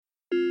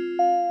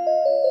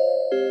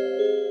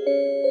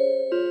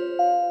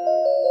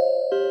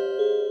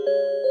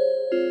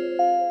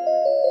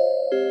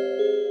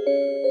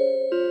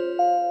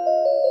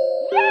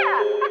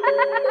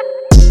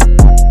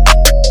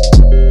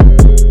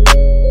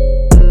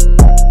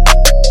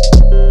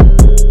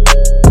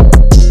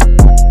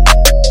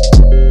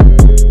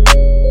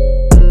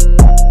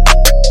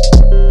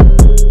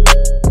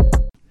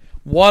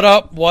What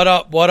up,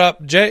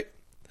 Jay?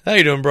 How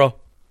you doing, bro?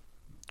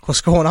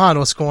 What's going on?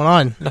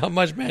 Not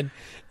much, man.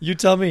 You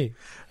tell me.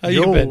 How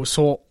you been?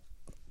 So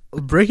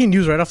breaking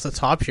news right off the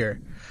top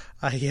here.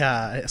 So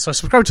I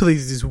subscribe to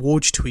these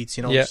Woj tweets,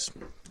 Yeah.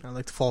 I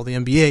like to follow the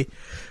NBA.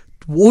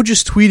 Woj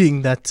is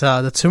tweeting that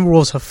the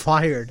Timberwolves have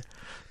fired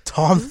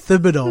Tom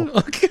Thibodeau.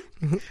 Okay.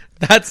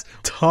 That's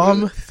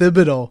Tom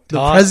Thibodeau,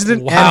 the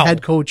president and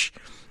head coach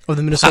of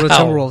the Minnesota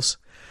Timberwolves.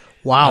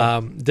 Wow.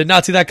 Did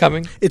not see that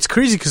coming. It's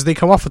crazy because they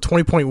come off a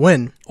 20-point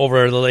win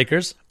Over the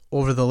Lakers.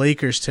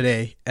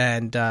 today,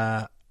 and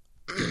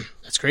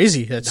that's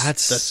crazy.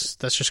 That's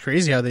just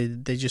crazy how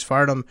they just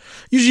fired him.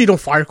 Usually you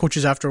don't fire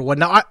coaches after a win.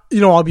 Now,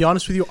 I'll be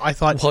honest with you. I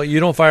thought Well, you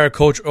don't fire a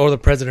coach or the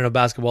president of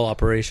basketball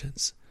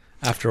operations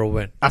after a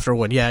win.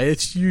 yeah,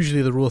 it's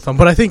usually the rule of thumb.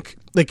 But I think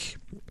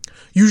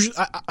usually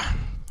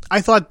I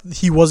thought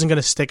he wasn't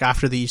going to stick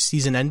after the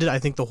season ended. I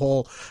think the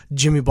whole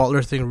Jimmy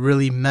Butler thing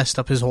really messed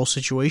up his whole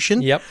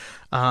situation. Yep.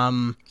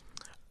 I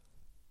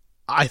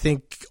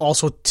think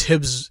also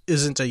Tibbs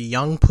isn't a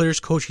young players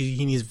coach.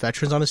 He needs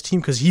veterans on his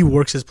team because he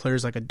works his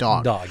players like a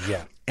dog.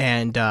 Yeah.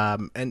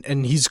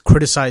 And he's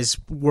criticized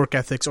work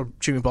ethics, or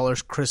Jimmy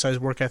Butler's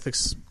criticized work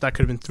ethics. That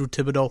could have been through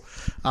Thibodeau.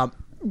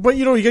 But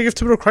you gotta give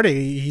Thibodeau credit.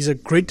 He's a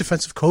great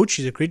defensive coach.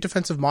 He's a great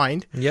defensive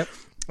mind. Yep.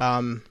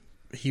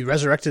 He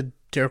resurrected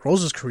Derrick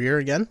Rose's career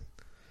again.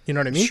 You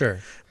know what I mean? Sure.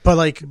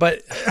 But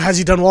has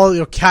he done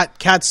well?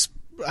 Cat's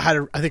had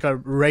a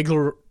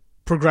regular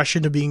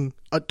progression to being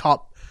a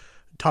top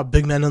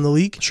big man in the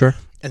league. Sure.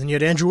 And then you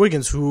had Andrew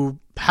Wiggins, who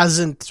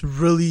hasn't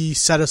really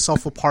set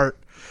himself apart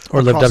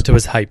Or lived up to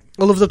his hype.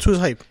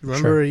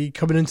 Remember, he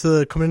coming into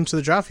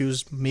the draft, he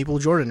was Maple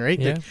Jordan, right?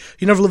 Yeah.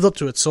 He never lived up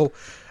to it. So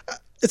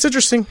it's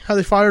interesting how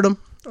they fired him.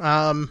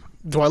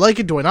 Do I like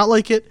it? Do I not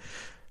like it?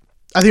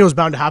 I think it was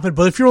bound to happen.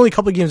 But if you're only a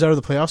couple of games out of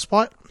the playoff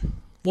spot,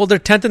 Well, they're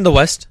 10th in the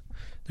West.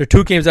 They're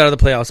 2 games out of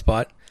the playoff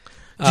spot.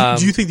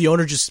 do you think the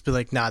owner just be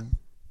like, nah,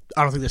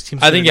 I don't think this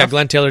team's I think good enough?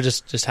 Glenn Taylor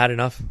just had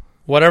enough.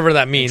 Whatever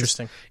that means.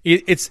 Interesting.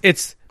 It's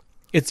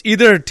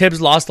either Tibbs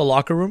lost the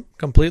locker room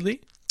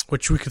completely,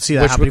 Which we could see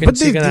that Which we happening. can But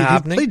see they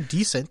happening. played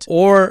decent.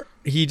 or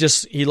he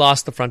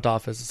lost the front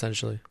office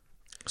essentially.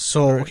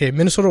 So, okay,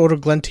 Minnesota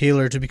ordered Glenn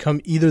Taylor to become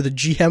either the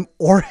GM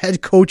or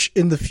head coach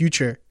in the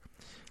future.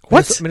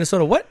 What?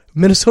 Minnesota what?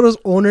 Minnesota's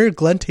owner,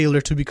 Glenn Taylor,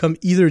 to become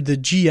either the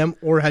GM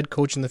or head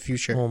coach in the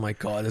future. Oh my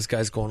god, this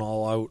guy's going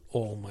all out.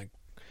 Oh my.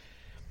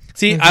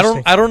 See,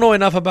 Interesting. I don't know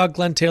enough about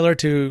Glenn Taylor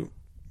to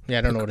Yeah,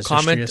 I don't know what his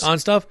history comment is. on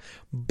stuff,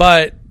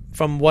 but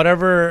from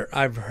whatever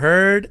I've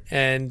heard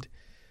and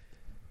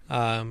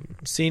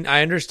seen,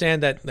 I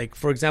understand that, like,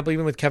 for example,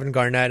 even with Kevin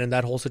Garnett and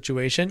that whole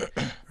situation,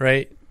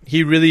 right?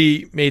 He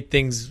really made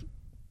things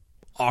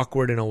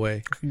awkward in a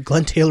way.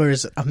 Glenn Taylor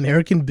is an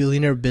American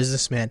billionaire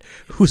businessman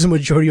who's a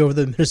majority over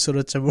the Minnesota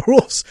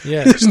Timberwolves.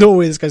 Yeah. There's no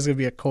way this guy's going to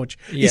be a coach.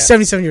 Yeah. He's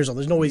 77 years old.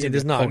 There's no way he's going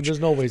to be a coach. There's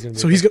no way he's going to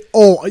be. So he's going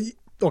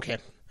to... okay.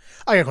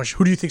 I got a question.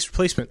 Who do you think's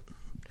replacement?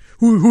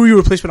 Who are your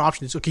replacement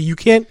options? Okay, you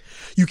can't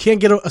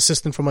get an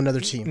assistant from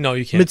another team. No,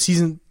 you can't.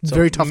 Mid-season,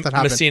 very tough that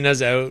happens.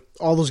 Messina's out.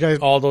 All those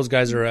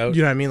guys are out.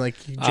 You know what I mean?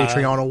 Like Jay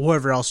Triano,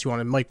 whoever else you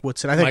wanted. Mike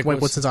Woodson. I think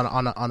Mike Woodson's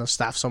on a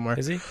staff somewhere.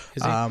 Is he?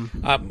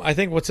 I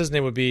think what's his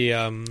name would be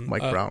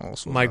Mike Brown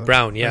also. Mike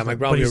Brown, yeah. Mike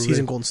Brown. But he's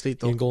in Golden State,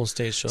 though. In Golden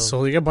State,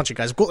 So you got a bunch of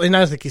guys. And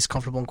I think he's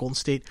comfortable in Golden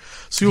State.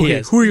 So He okay,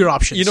 is. who are your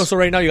options? So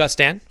right now you got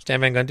Stan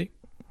Van Gundy.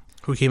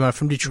 Who came out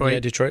from Detroit. Yeah,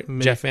 Detroit.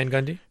 Jeff Van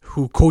Gundy.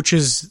 Who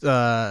coaches,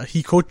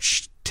 he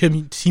coached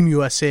Team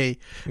USA,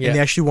 Yeah. and they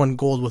actually won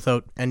gold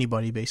without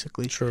anybody,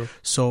 basically. True.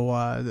 So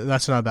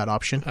that's not a bad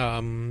option.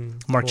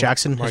 Mark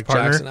Jackson, his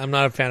partner. Jackson. I'm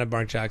not a fan of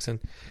Mark Jackson.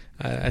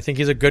 I think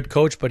he's a good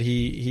coach, but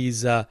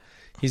he's not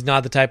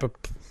the type of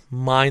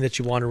mind that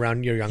you want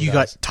around your young guys. You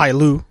got Ty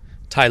Lue.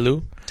 Ty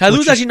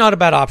Lue's actually not a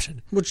bad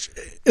option. Which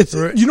it's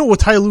with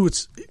Ty Lue,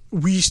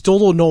 we still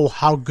don't know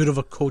how good of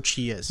a coach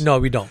he is. No,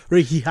 we don't.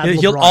 Right? He'll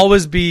He'll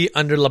always be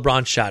under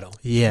LeBron's shadow.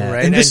 Yeah,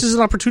 right? and this is an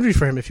opportunity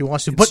for him if he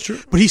wants to. But true.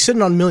 but he's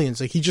sitting on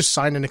millions. Like he just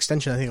signed an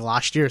extension, I think,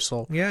 last year.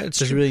 So Yeah, it's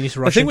does he true. really need to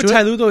The rush thing into with it?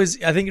 Ty Lue, though, is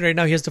I think right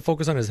now he has to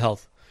focus on his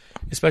health,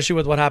 especially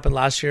with what happened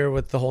last year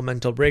with the whole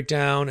mental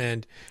breakdown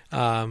and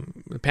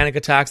panic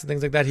attacks and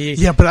things like that. He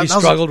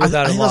struggled with that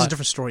I a think that was a lot.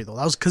 different story though.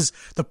 That was because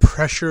the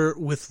pressure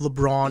with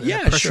LeBron,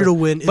 and the pressure to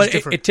win is but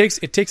different. It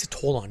takes a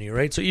toll on you,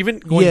 right? So even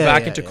going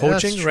back into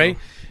coaching, that's right?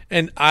 true.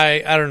 And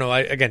I don't know.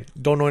 I again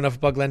don't know enough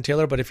about Glenn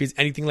Taylor, but if he's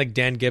anything like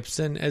Dan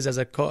Gibson as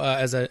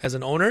as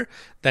an owner,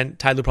 then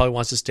Ty Lue probably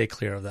wants to stay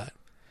clear of that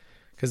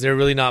because they're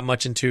really not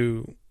much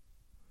into.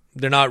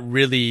 They're not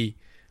really.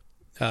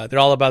 They're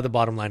all about the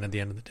bottom line at the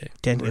end of the day.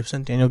 Daniel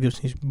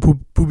Gibson, he's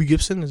Booby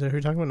Gibson. Is that who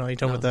you're talking about? No, you're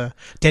talking about the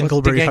Dan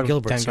Gilbert. Dan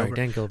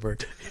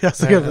Gilbert. Yeah,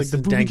 so yeah, like the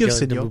Booby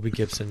Gibson. The Booby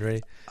Gibson,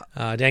 right?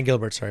 Dan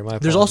Gilbert. Sorry, my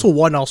There's apologies. also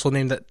one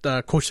named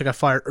that coach that got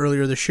fired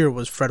earlier this year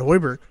was Fred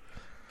Hoiberg.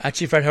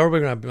 Actually, Fred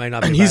Hoiberg might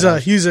not be. And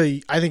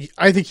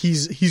I think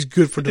he's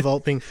good for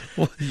developing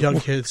young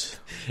kids.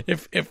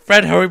 If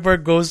Fred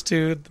Hoiberg goes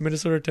to the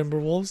Minnesota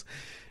Timberwolves,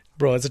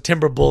 bro, it's a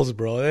Timber Bulls,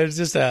 bro. It's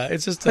just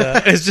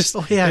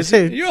Oh,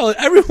 yeah,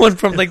 everyone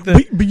from like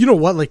the. But you know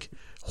what? Like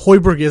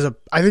Hoiberg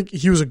I think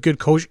he was a good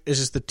coach. It's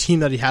just the team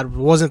that he had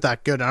wasn't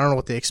that good. I don't know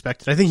what they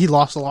expected. I think he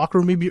lost the locker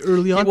room maybe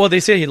early on. Well, they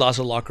say he lost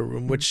a locker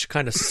room, which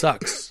kind of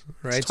sucks,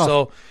 right?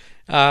 So,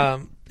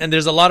 and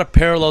there's a lot of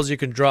parallels you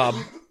can draw,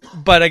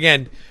 but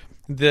again,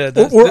 the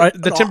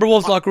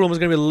Timberwolves locker room is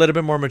going to be a little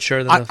bit more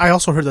mature than I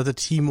also heard that the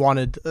team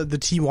wanted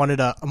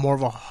a more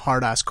of a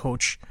hard ass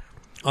coach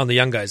on the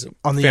young guys.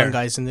 Young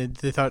guys, and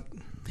they thought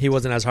he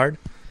wasn't as hard.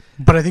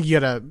 But I think you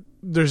gotta.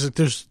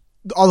 There's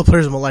all the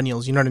players are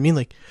millennials. You know what I mean?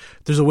 Like,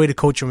 there's a way to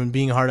coach them, and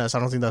being a hard ass, I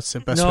don't think that's the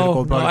best way to go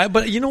about it.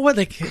 But you know what?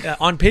 Like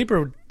on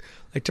paper,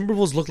 like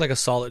Timberwolves look like a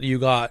solid. You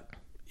got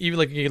even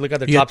like you look at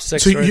the top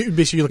six. So right? you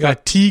basically look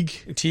at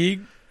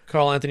Teague,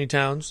 Karl Anthony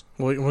Towns.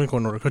 We're going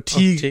in order.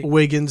 Teague,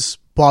 Wiggins,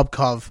 Bob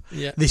Cove.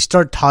 Yeah. They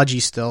start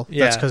Taji still.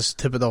 Yeah. That's because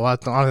Thibodeau. I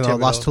don't know.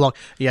 Last too long.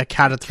 Yeah,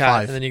 Cat at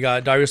 5. And then you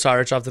got Dario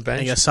Saric off the bench.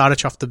 And you got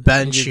Saric off the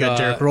bench. You got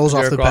Derrick Rose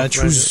off the bench,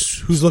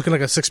 who's looking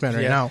like a 6-man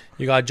right now.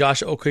 You got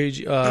Josh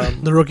Okogie,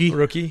 the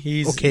rookie.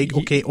 He's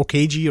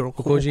Okogie or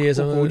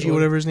Okogie,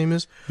 whatever his name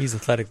is. He's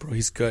athletic, bro.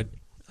 He's good.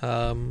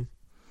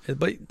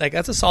 But like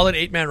that's a solid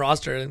 8-man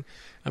roster, and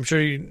I'm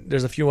sure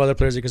there's a few other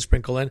players you can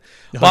sprinkle in.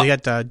 They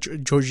got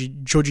Georgie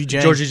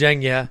Jang. Georgie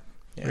Jang, yeah.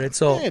 Right,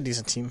 so a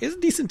decent team. It's a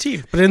decent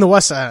team. But in the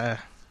West,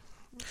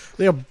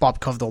 they have Bob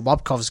Cove though.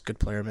 Bob Cove's a good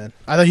player, man.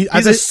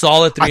 He's a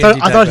solid 3.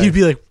 I thought he'd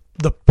be like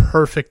the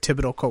perfect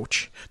Thibodeau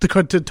coach, the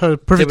perfect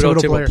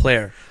Thibodeau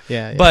player.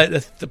 Yeah.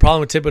 But the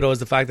problem with Thibodeau is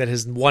the fact that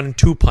his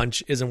 1-2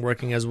 punch isn't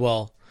working as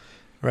well,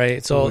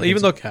 right? So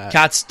even though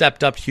Cat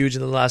stepped up huge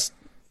in the last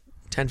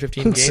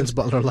 10-15 games since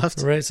Butler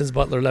left, right? Since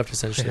Butler left,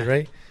 essentially,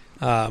 right?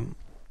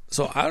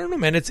 So I don't know,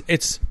 man.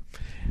 It's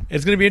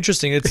going to be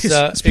interesting. It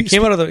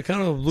came out of the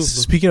kind of blue.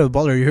 Speaking of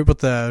Butler, you heard about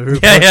the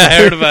I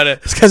heard about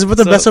it. This guy's about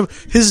to mess up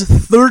his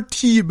third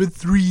team in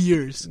 3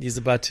 years. He's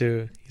about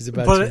to.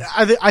 But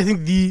I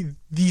think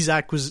these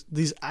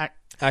accusations.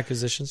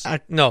 Accusations.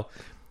 Not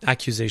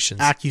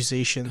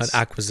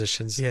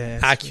acquisitions. Yeah.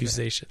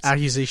 Accusations.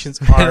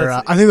 Accusations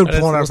are. I think they're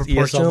blown out of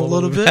proportion a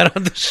little bit.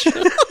 On the show.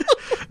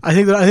 I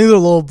think they're a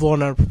little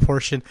blown out of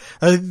proportion.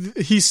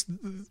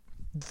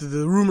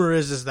 The rumor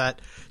is that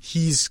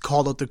he's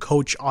called out the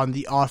coach on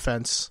the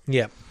offense.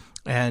 Yeah.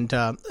 And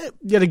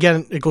yet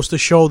again, it goes to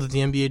show that the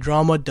NBA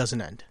drama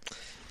doesn't end.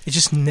 It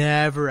just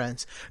never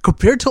ends.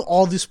 Compared to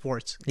all the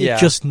sports, it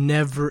just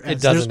never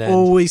ends. There's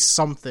always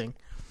something.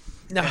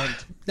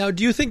 Now,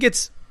 do you think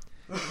it's...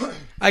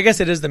 I guess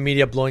it is the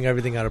media blowing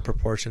everything out of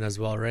proportion as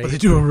well, right? But they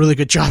do a really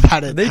good job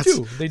at it. They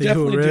definitely do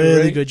a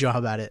really good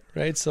job at it.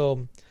 Right?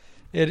 So...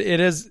 It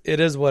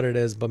is what it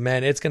is, but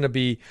man, it's gonna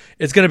be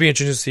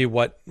interesting to see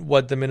what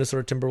the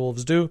Minnesota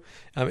Timberwolves do.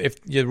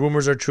 If the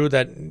rumors are true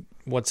that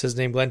what's his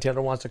name, Glenn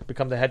Taylor wants to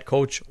become the head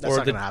coach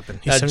or the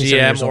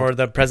GM or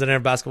the president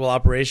of basketball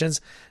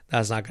operations,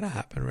 that's not gonna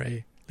happen,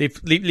 right?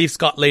 Leave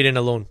Scott Layden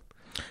alone.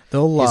 He's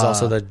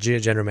also the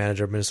general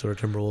manager of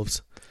Minnesota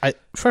Timberwolves. I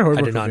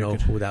did not know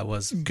who that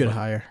was. Good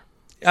hire.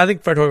 I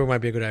think Fred Hoiberg might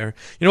be a good hire.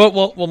 You know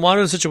what? We'll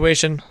monitor the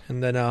situation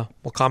and then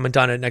we'll comment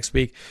on it next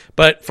week.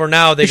 But for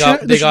now, they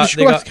got Kevin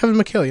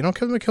McHale. You know,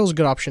 Kevin McHale's a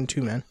good option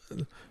too, man.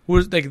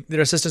 Who's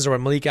their assistants are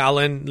Malik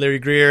Allen, Larry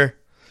Greer,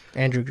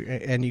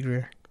 Andy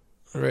Greer,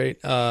 right?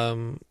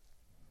 So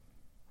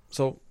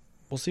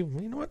we'll see. You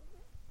know what?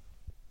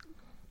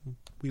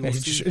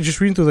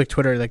 Just reading through like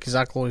Twitter, like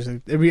Zach Lowe's,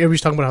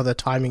 everybody's talking about how the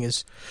timing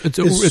is.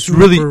 It's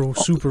really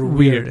super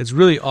weird. It's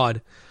really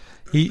odd.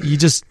 He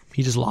just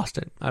lost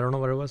it. I don't know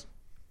what it was.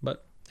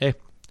 But, hey,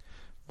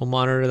 we'll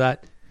monitor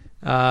that.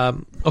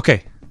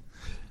 Okay.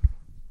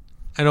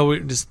 I know we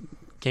just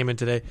came in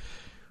today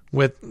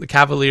with the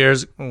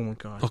Cavaliers. Oh, my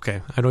God.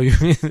 Okay. I know you.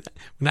 I'm going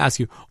to ask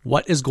you,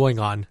 what is going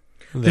on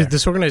there?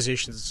 This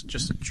organization is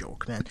just a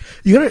joke, man.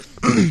 You got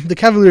the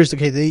Cavaliers,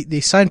 okay,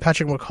 they signed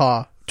Patrick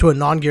McCaw to a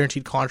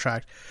non-guaranteed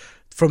contract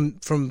from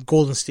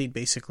Golden State,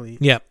 basically.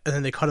 Yeah. And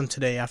then they cut him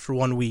today after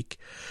 1 week.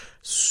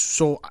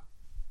 So,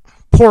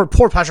 poor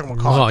Patrick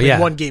McCaw in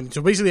one game.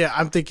 So, basically,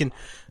 I'm thinking...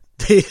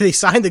 They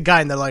signed the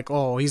guy and they're like,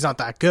 oh, he's not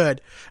that good,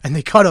 and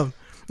they cut him.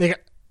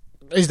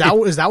 Is that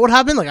what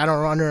happened? Like, I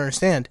don't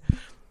understand.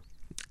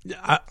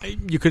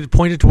 You could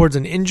point it towards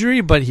an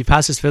injury, but he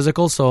passed his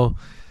physical, so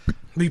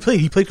he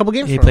played a couple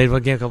games. He played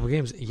a couple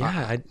games.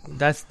 Yeah,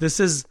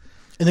 this is.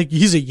 And like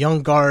he's a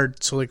young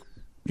guard, so like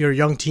you're a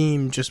young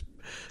team, just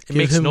it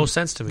makes no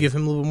sense to me. Give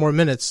him a little more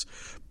minutes,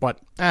 but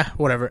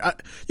whatever.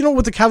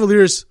 With the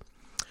Cavaliers,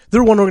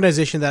 they're one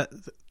organization that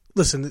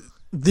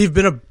they've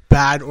been a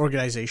bad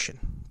organization.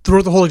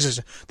 Throughout the whole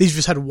existence, they've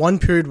just had one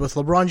period with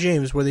LeBron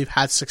James where they've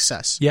had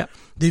success. Yeah.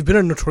 They've been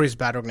a notorious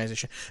bad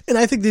organization. And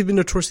I think they've been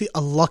notoriously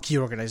a lucky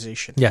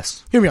organization.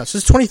 Yes. Hear me out.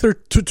 Since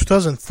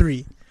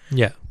 2003,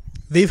 yeah,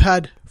 they've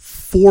had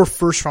 4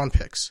 first-round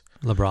picks.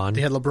 LeBron.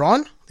 They had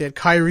LeBron, they had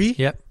Kyrie,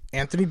 yep,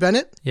 Anthony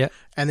Bennett, yep,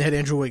 and they had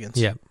Andrew Wiggins.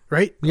 Yep.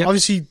 Right? Yep.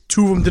 Obviously,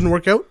 2 of them didn't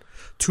work out.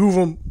 2 of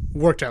them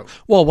worked out.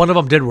 Well, one of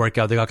them did work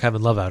out. They got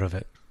Kevin Love out of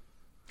it.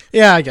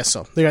 Yeah, I guess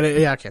so. They got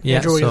it. Yeah, okay. Yeah,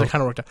 Andrew Wiggins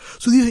kind of worked out.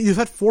 So you've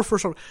had 4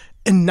 first-round,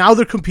 and now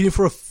they're competing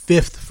for a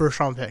 5th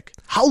first-round pick.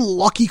 How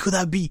lucky could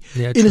that be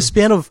in a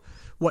span of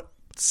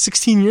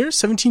 16 years,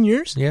 17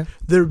 years. Yeah.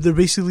 They're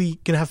basically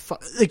gonna have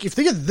like if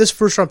they get this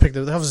first round pick,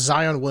 they'll have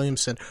Zion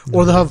Williamson,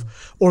 or they'll have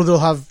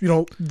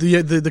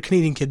the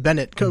Canadian kid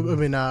Bennett. I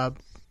mean,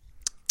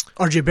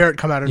 RJ Barrett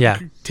come out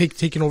and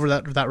taking over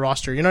that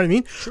roster. You know what I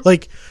mean? Sure.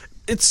 Like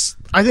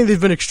I think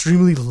they've been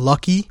extremely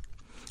lucky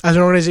as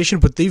an organization,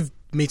 but they've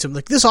made some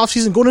like this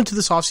offseason. Going into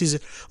this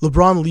offseason,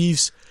 LeBron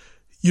leaves.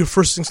 Your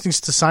first instinct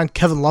is to sign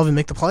Kevin Love and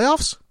make the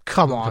playoffs?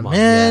 Come on,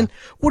 man. Yeah.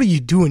 What are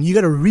you doing? You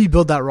got to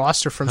rebuild that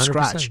roster from 100%.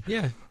 Scratch.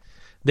 Yeah.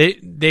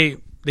 They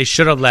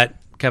should have let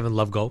Kevin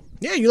Love go.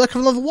 Yeah, you let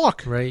Kevin Love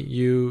walk. Right.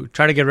 You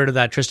try to get rid of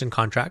that Tristan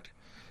contract.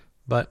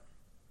 But,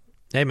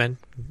 hey, man,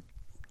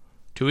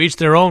 to each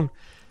their own.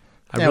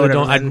 I really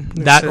don't.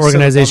 That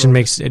organization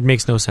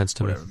makes no sense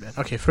to me. Man.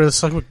 Okay,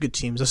 let's talk about good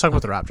teams. Let's talk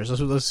about the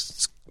Raptors.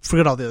 Let's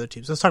forget all the other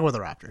teams. Let's talk about the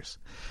Raptors.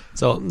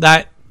 So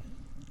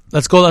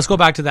let's go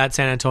back to that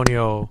San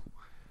Antonio.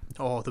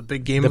 Oh, the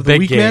big game of the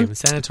week, man.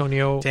 San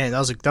Antonio. Damn,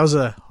 that was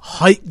a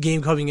hype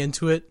game coming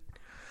into it.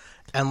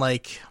 And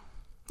like,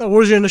 what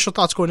was your initial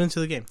thoughts going into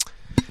the game?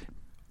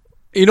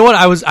 You know what?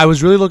 I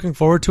was really looking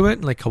forward to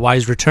it. Like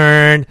Kawhi's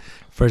return,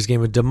 first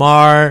game with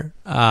DeMar.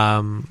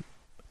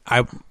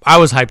 I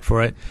was hyped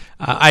for it.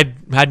 I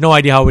had no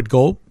idea how it would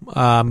go.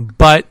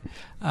 But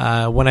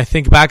when I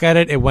think back at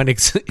it, it went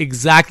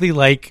exactly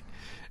like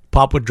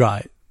Pop would draw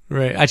it.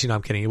 Right. Actually, no,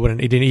 I'm kidding.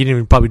 He didn't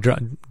even probably draw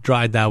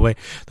it that way.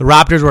 The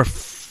Raptors were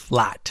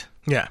flat.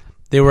 Yeah.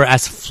 They were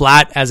as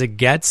flat as it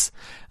gets.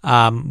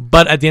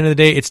 But at the end of the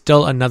day, it's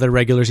still another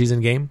regular season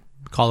game.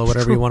 Call it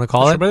whatever you want to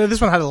call it. But this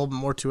one had a little bit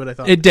more to it, I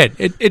thought. It did.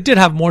 It did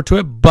have more to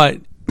it,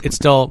 but it's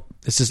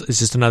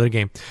just another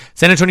game.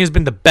 San Antonio has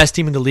been the best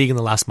team in the league in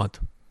the last month.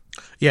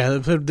 Yeah,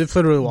 they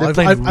played really well.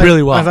 They played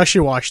really well. I've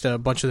actually watched a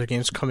bunch of their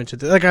games come into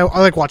like I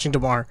like watching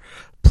DeMar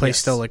play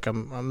still. Like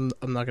I'm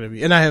not gonna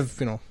be, and I have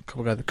a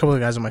couple of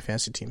guys on my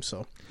fantasy team,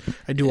 so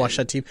I do watch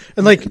that team.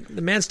 And like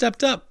the man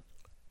stepped up.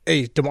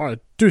 Hey, DeMar,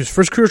 dude, his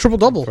first career triple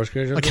double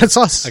against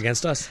us. I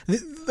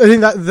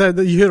think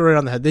that you hit it right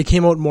on the head. They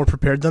came out more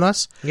prepared than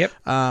us. Yep.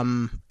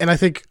 And I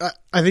think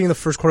in the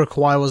first quarter,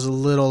 Kawhi was a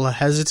little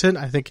hesitant.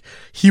 I think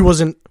he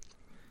wasn't.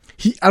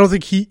 I don't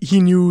think he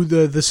knew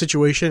the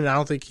situation, and I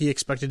don't think he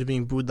expected to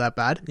being booed that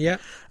bad. Yeah.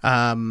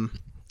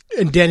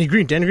 And Danny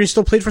Green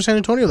still played for San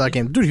Antonio that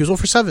game. Dude, he was 0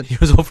 for 7. He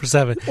was 0 for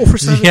 7. 0 for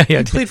 7. Yeah.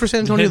 He played for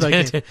San Antonio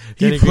that game.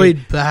 He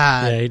played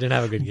bad. Yeah, he didn't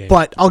have a good game.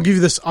 But I'll give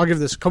this.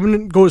 Coming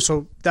and go.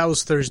 So that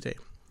was Thursday.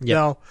 Yeah.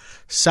 Now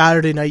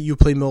Saturday night you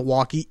play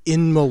Milwaukee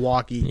in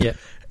Milwaukee. Yeah.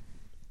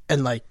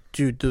 And like,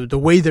 dude, the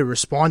way they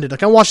responded.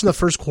 Like, I'm watching the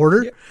first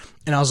quarter,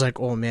 and I was like,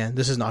 oh man,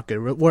 this is not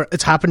good.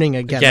 It's happening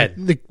again.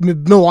 Like,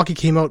 Milwaukee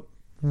came out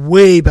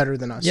way better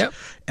than us. Yep.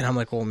 And I'm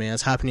like, oh man,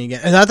 it's happening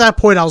again. And at that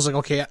point, I was like,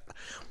 okay,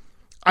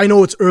 I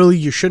know it's early.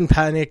 You shouldn't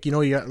panic. You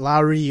know, you got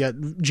Lowry, you got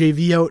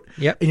JV out.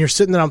 Yep. And you're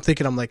sitting there, I'm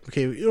like,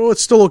 okay, you know,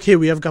 it's still okay.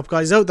 We have got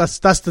guys out. That's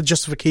the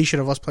justification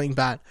of us playing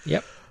bad.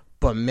 Yep.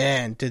 But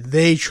man, did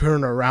they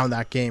turn around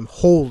that game.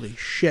 Holy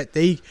shit.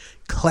 They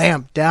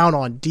clamped down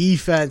on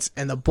defense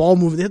and the ball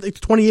moved. They had like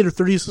 28 or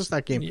 30 assists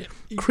that game. Yeah.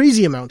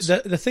 Crazy amounts.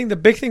 The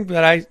big thing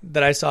that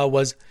I saw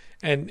was,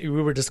 and we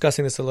were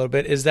discussing this a little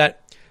bit, is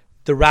that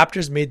the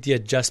Raptors made the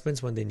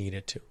adjustments when they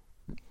needed to.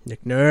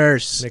 Nick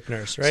Nurse,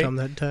 right? Something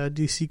that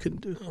DC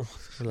couldn't do. Oh,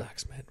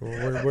 relax, man.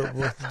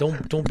 We're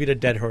don't beat a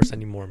dead horse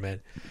anymore,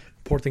 man.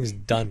 Poor thing's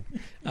done.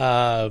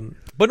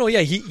 But no,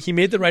 yeah, he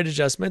made the right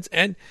adjustments,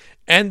 and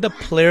the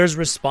players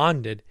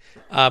responded.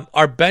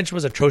 Our bench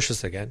was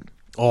atrocious again.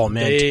 Oh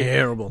man,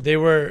 terrible.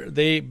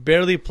 They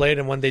barely played,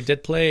 and when they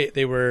did play,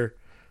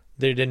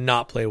 they did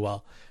not play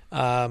well.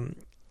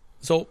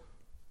 So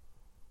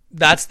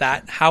that's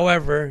that.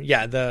 However,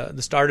 yeah,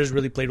 the starters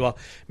really played well.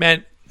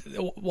 Man,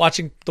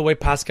 watching the way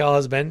Pascal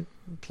has been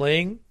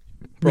playing,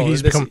 bro,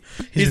 he's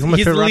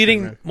the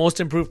leading most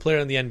improved player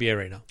in the NBA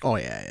right now. Oh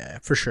yeah,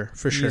 for sure,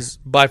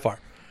 by far.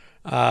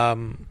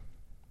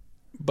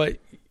 But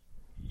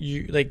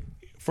you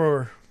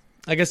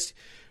I guess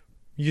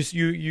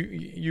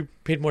you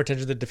paid more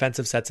attention to the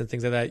defensive sets and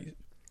things like that.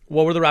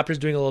 What were the Raptors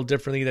doing a little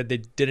differently that they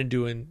didn't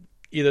do in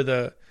either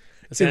the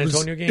San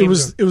Antonio game? It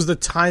was the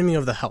timing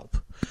of the help.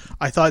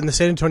 I thought in the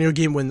San Antonio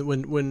game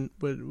when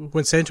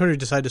San Antonio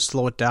decided to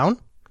slow it down,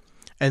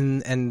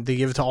 and they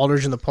gave it to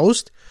Aldridge in the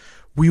post,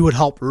 we would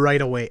help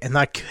right away, and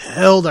that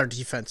killed our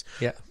defense.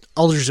 Yeah,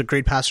 Aldridge is a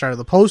great passer out of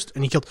the post,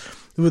 and he killed.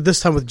 This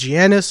time with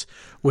Giannis,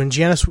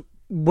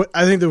 what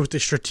I think that what they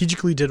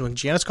strategically did when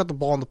Giannis got the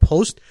ball in the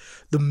post,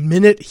 the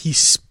minute he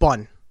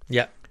spun,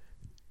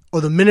 or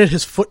the minute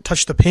his foot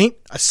touched the paint,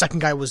 a second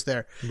guy was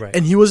there. Right.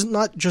 And he was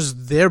not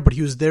just there, but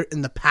he was there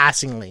in the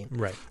passing lane.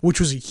 Right. Which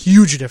was a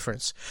huge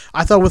difference.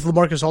 I thought with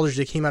LaMarcus Aldridge,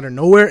 they came out of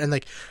nowhere and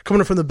like coming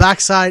up from the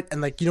backside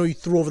and like, you know, you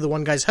threw over the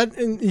one guy's head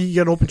and you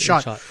get an open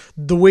shot.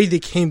 The way they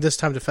came this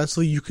time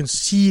defensively, you can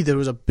see there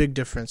was a big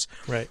difference.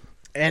 Right.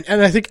 And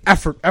I think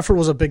effort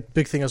was a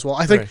big thing as well.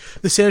 I think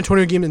the San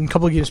Antonio game and a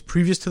couple of games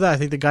previous to that, I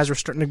think the guys were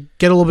starting to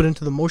get a little bit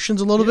into the motions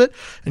a little bit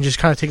and just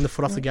kind of taking the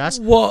foot off the gas.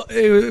 Well,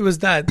 it was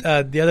that.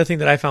 The other thing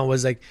that I found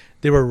was like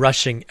they were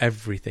rushing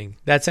everything.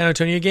 That San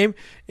Antonio game,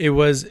 it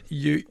was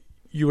you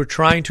you were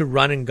trying to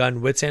run and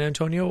gun with San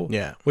Antonio,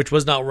 Yeah. which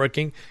was not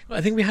working.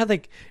 I think we had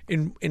like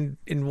in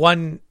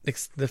one like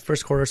the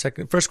first quarter,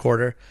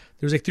 there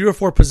was like 3 or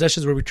 4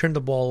 possessions where we turned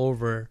the ball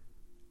over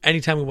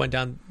anytime we went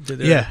down to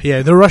their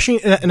Yeah. They're rushing,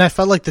 and I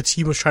felt like the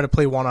team was trying to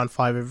play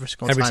 1-on-5 every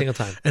single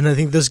time. And I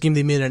think this game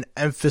they made an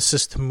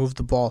emphasis to move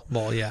the ball.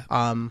 Yeah.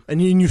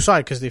 And you saw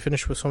it because they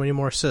finished with so many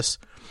more assists.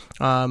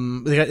 They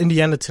got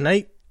Indiana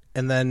tonight,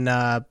 and then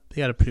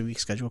they got a pretty weak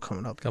schedule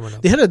coming up.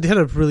 They had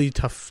a really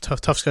tough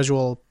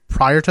schedule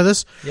prior to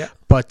this. Yeah.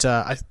 But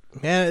the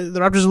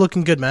Raptors are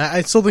looking good, man.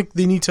 I still think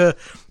they need to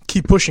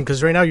keep pushing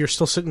because right now you're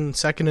still sitting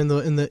second in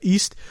the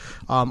East.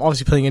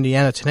 Obviously playing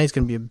Indiana tonight is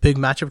going to be a big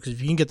matchup because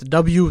if you can get the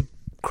W, it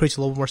creates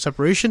a little more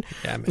separation.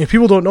 Yeah, man. If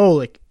people don't know,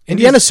 like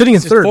Indiana's sitting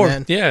in third,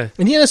 man. Yeah.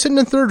 Indiana's sitting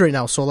in third right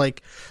now, so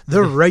like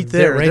they're right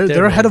there.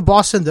 They're ahead of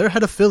Boston. They're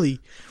ahead of Philly.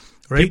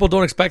 Right? People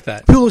don't expect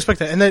that. People don't expect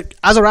that. And then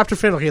as a Raptor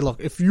fan, okay, look,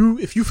 if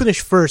you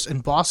finish first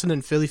and Boston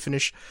and Philly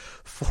finish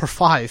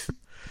 4-5,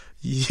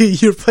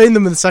 you're playing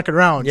them in the second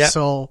round. Yeah.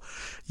 So,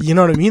 you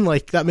know what I mean?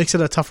 Like that makes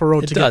it a tougher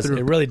road to get through.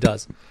 It really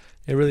does.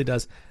 It really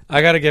does.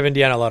 I got to give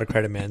Indiana a lot of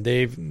credit, man.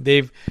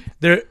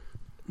 They're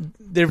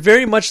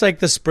very much like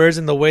the Spurs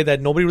in the way that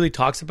nobody really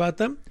talks about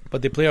them,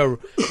 but they play a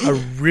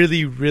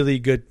really, really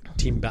good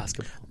team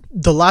basketball.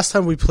 The last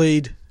time we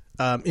played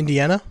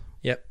Indiana,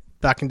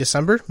 back in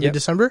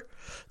mid-December,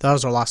 that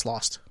was our last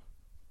loss.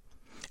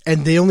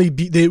 And we only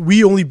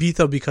beat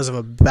them because of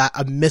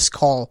a missed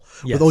call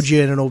with OG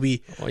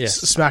Anunoby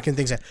smacking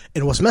things in.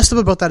 And what's messed up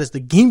about that is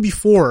the game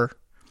before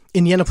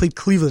Indiana played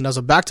Cleveland. That was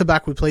a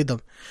back-to-back we played them.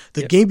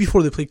 The game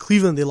before they played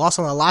Cleveland, they lost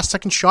on the last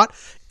second shot.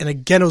 And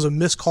again, it was a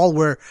missed call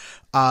where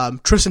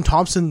Tristan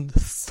Thompson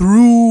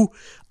threw,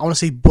 I want to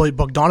say,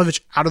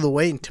 Bogdanovich out of the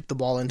way and tipped the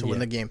ball in to win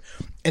the game.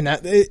 And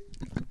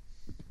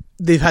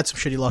they've had some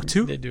shitty luck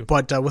too. They do.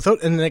 But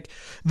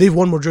they've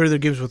won majority of their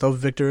games without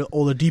Victor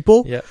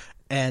Oladipo. Yeah.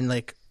 And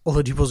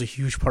Oladipo's a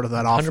huge part of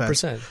that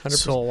offense. 100%.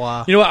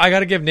 So, you know what? I got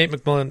to give Nate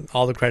McMillan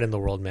all the credit in the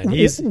world, man.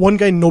 He's one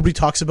guy nobody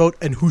talks about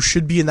and who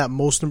should be in that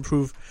most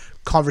improved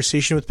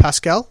conversation with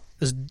Pascal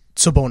is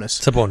Sabonis.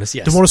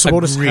 Yes.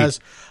 Sabonis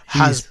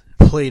has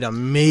played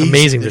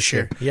amazing this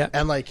year. Yeah.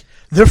 And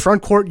their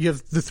front court, you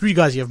have the 3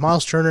 guys. You have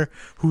Miles Turner,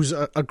 who's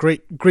a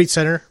great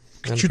center.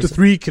 Can shoot the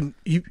 3.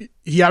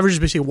 He averages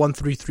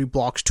basically 3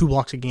 blocks, 2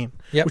 blocks a game,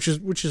 which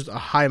is a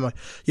high amount.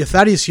 You have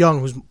Thaddeus Young,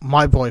 who's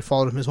my boy,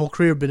 followed him his whole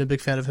career, been a big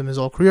fan of him his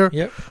whole career.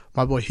 Yep.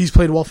 My boy, he's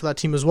played well for that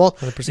team as well.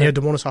 100%. And you have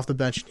Demonis off the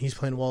bench, and he's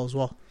playing well as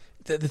well.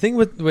 The thing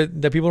with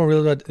that people don't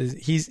realize about is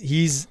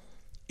he's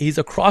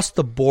across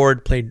the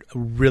board played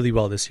really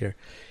well this year.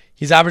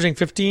 He's averaging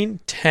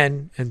 15,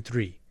 10, and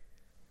 3,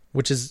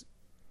 which is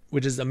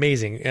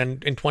amazing,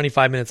 and in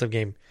 25 minutes of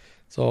game.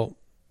 So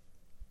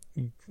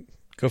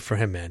good for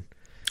him, man.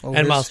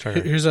 And Miles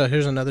Turner. Here's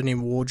another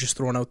name we'll just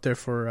throw out there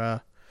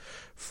for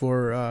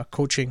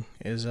coaching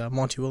is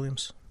Monty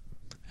Williams.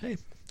 Hey,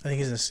 I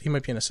think he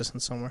might be an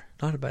assistant somewhere.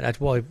 Not a bad.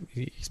 Well,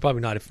 he's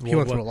probably not. He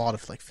went through a lot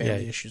of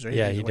family issues, right?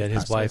 Yeah, he did.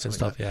 His wife and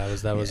stuff. Yeah,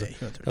 that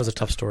was a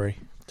tough story.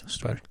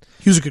 But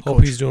he was a good coach.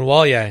 Hope he's doing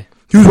well. Yeah,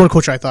 he was one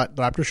coach I thought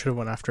the Raptors should have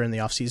went after in the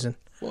offseason.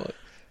 Well,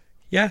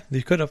 yeah,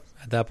 they could have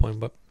at that point,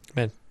 but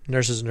man,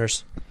 nurse is a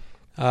nurse.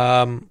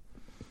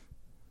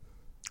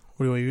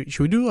 Should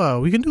we do?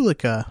 We can do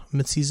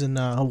mid-season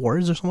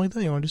awards or something like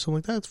that. You want to do something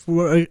like that?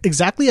 We're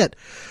exactly at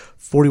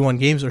 41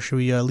 games, or should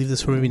we leave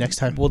this for maybe next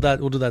time? We'll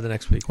do that the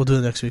next week. We'll do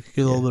it next week.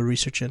 Get a little bit of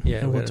research in. Yeah,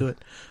 and we'll do it.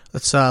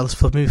 Let's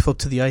flip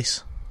to the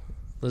ice.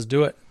 Let's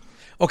do it.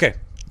 Okay.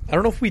 I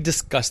don't know if we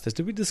discussed this.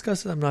 Did we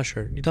discuss it? I'm not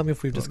sure. You tell me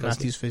if we've discussed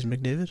Matthews face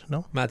McDavid?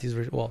 No?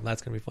 Well,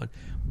 that's going to be fun.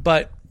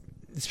 But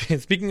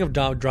speaking of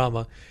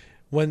drama,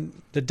 when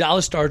the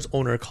Dallas Stars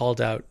owner called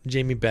out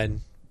Jamie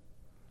Benn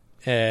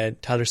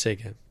and Tyler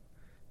Seguin,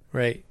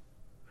 right?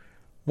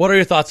 What are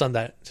your thoughts on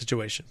that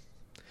situation?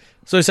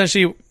 So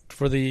essentially,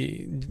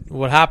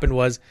 what happened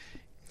was...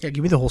 Yeah,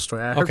 give me the whole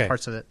story. I heard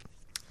parts of it.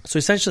 So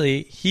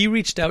essentially, he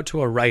reached out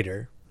to a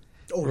writer.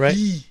 Oh, right?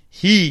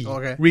 He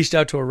okay. reached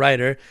out to a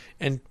writer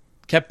and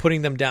kept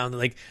putting them down.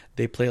 Like,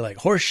 they play like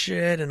horse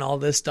shit and all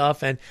this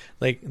stuff, and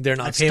like they're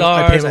not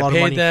stars. I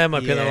paid them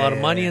a lot of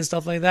money and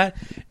stuff like that.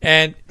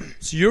 And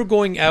so you're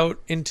going out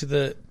and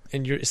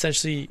you're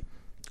essentially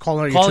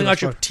calling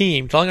out your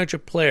team, calling out your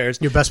players,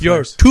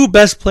 your 2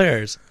 best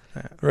players,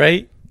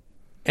 right?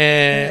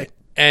 And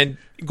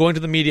going to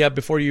the media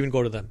before you even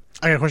go to them.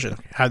 I got a question.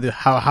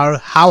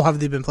 How have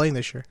they been playing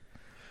this year?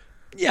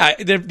 Yeah,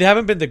 they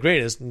haven't been the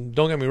greatest.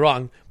 Don't get me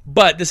wrong,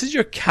 but this is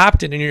your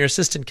captain and your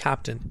assistant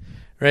captain,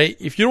 right?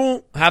 If you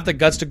don't have the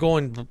guts to go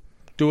and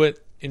do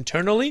it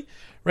internally,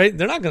 right,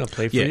 they're not going to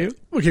play for you.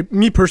 Okay,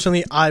 me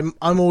personally, I'm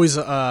always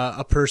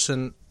a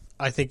person.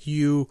 I think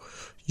you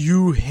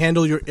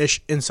handle your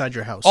ish inside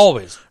your house,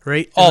 always,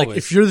 right? And always.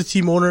 If you're the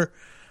team owner,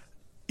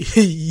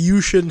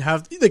 you shouldn't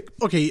have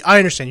okay, I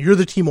understand. You're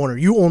the team owner.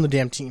 You own the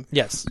damn team.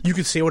 Yes, you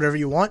can say whatever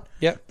you want.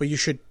 Yeah, but you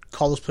should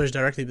call those players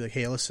directly. Be like,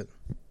 hey, listen.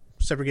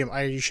 Separate game.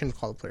 You shouldn't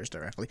call the players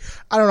directly.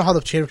 I don't know how the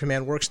chain of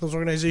command works in those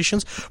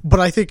organizations, but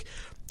I think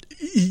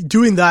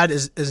doing that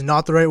is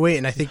not the right way,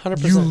 and I think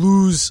 100%. you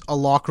lose a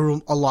locker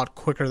room a lot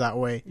quicker that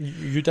way.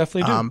 You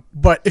definitely do.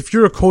 But if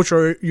you're a coach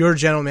or you're a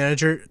general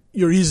manager,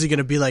 you're easily going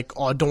to be like,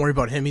 oh, don't worry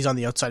about him. He's on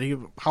the outside.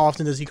 How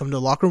often does he come to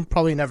the locker room?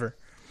 Probably never.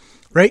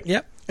 Right?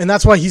 Yep. And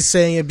that's why he's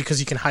saying it, because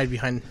he can hide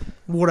behind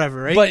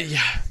whatever, right? But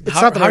yeah,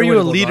 how are you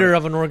a leader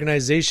of an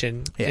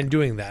organization in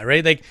doing that,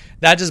 right? Like,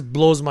 that just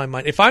blows my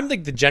mind. If I'm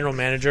like the general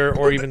manager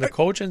or even the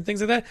coach and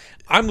things like that,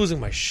 I'm losing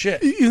my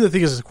shit. Even the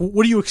thing is,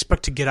 what do you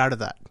expect to get out of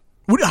that?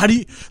 How do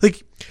you,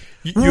 like,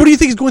 what do you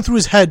think is going through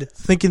his head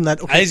thinking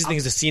that, okay, I just think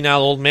he's a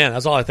senile old man.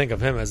 That's all I think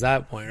of him as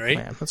that point, right?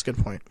 Man, that's a good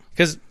point.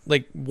 Because,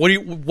 like,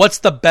 what's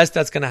the best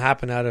that's going to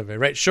happen out of it,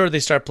 right? Sure, they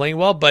start playing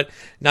well, but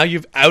now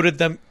you've outed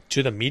them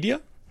to the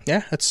media?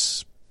 Yeah,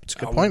 that's a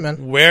good point,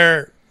 man.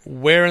 Where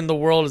in the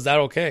world is that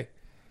okay?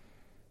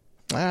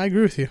 I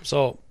agree with you.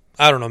 So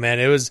I don't know, man.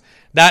 It was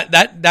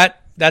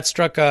that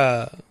struck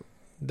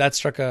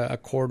a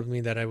chord with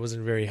me that I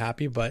wasn't very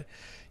happy. But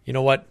you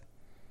know what?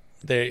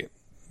 They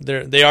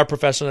are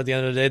professional at the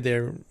end of the day.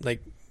 They're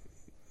like,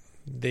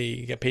 they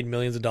get paid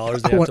millions of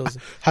dollars.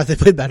 Have they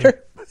played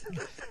better?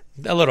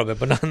 A little bit,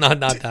 but not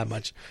that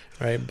much,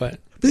 right? But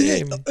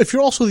if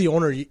you're also the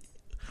owner,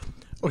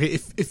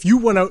 if you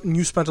went out and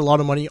you spent a lot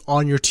of money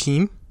on your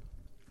team,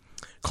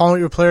 calling out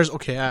your players,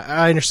 okay,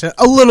 I understand.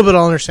 A little bit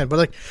I'll understand. But,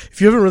 like, if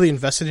you haven't really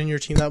invested in your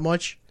team that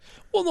much.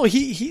 Well, no,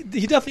 he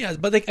definitely has.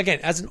 But, like, again,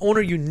 as an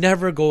owner, you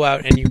never go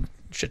out and you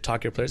should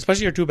talk your players,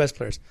 especially your two best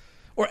players.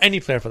 Or any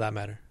player for that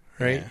matter,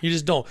 right? Yeah. You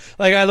just don't.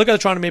 Like, I look at the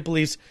Toronto Maple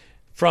Leafs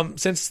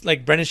since,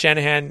 like, Brendan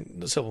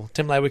Shanahan, so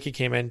Tim Leiweke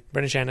came in,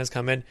 Brendan Shanahan's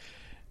come in.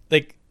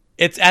 Like,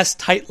 it's as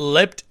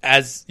tight-lipped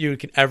as you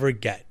can ever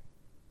get.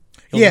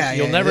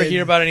 You'll never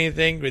hear about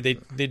anything.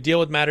 They deal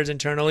with matters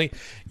internally.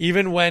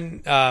 Even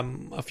when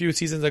a few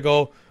seasons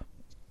ago,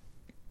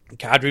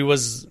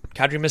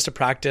 Kadri missed a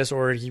practice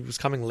or he was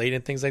coming late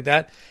and things like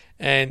that,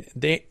 and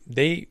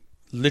they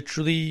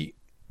literally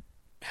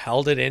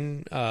held it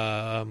in.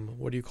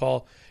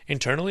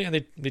 Internally,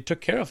 and they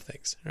took care of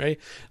things. Right.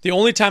 The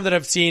only time that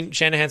I've seen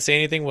Shanahan say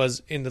anything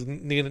was in the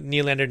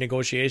Nylander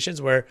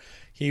negotiations, where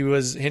he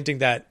was hinting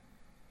that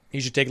he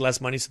should take less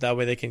money so that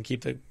way they can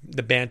keep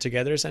the band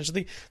together,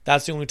 essentially.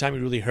 That's the only time we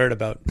really heard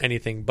about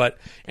anything. But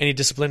any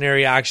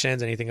disciplinary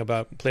actions, anything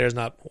about players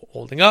not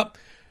holding up,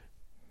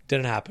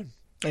 didn't happen.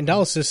 And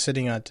Dallas is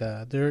sitting at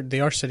they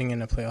are sitting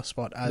in a playoff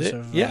spot as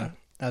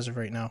of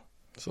right now.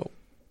 So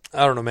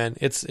I don't know, man.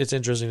 It's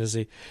interesting to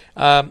see.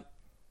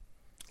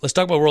 Let's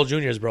talk about World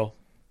Juniors, bro.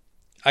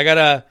 I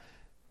gotta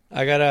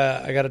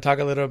talk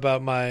a little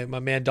about my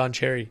man Don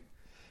Cherry.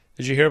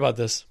 Did you hear about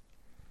this?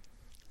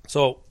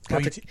 So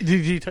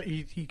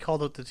he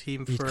called out the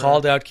team. He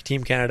called out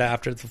Team Canada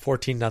after the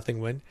 14-0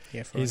 win.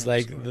 Yeah, he's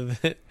like,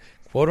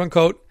 quote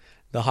unquote,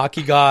 the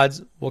hockey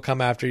gods will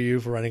come after you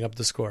for running up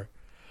the score.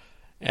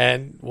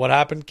 And what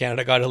happened?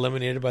 Canada got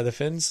eliminated by the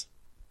Finns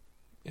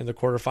in the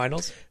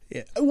quarterfinals.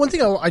 Yeah, one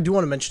thing I do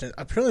want to mention is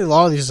apparently a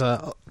lot of these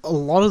a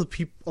lot of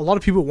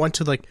people went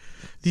to like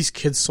these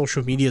kids'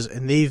 social medias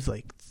and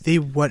they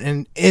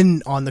went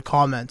in on the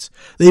comments.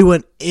 They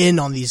went in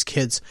on these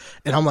kids.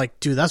 And I'm like,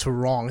 dude, that's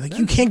wrong. Like,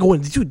 you can't go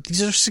in. Dude,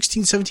 these are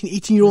 16, 17,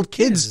 18-year-old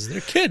kids.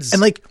 They're kids.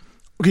 And, like,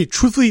 okay,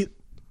 truthfully,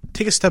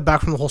 take a step back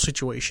from the whole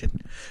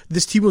situation.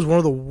 This team was one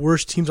of the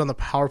worst teams on the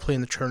power play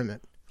in the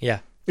tournament.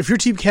 Yeah. If you're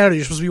Team Canada,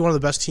 you're supposed to be one of the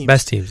best teams.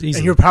 Best teams, easily.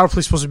 And your power play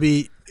is supposed to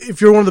be, if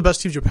you're one of the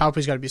best teams, your power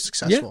play's got to be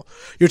successful.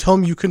 Yeah. You're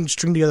telling me you couldn't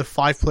string together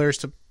 5 players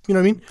to, you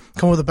know what I mean,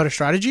 come up with a better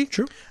strategy?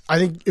 True. I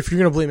think if you're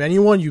going to blame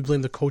anyone, you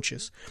blame the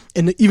coaches.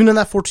 And even in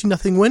that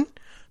 14-0 win,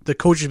 the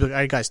coaches be like, all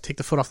right, guys, take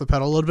the foot off the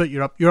pedal a little bit.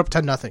 You're up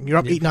 10-0. You're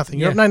up 8-0.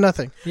 You're up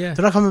 9-0. Yeah.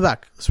 They're not coming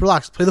back. Let's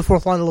relax. Play the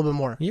fourth line a little bit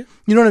more. Yeah.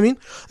 You know what I mean?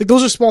 Like,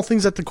 those are small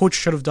things that the coach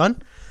should have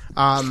done.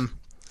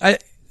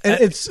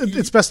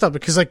 It's messed up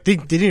because like they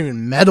didn't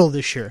even medal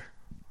this year.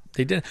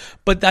 They didn't.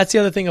 But that's the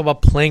other thing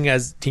about playing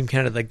as Team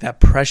Canada. Like,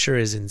 that pressure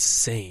is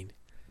insane.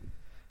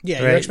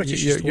 Yeah, right?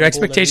 Your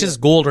expectation is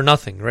gold or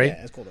nothing, right?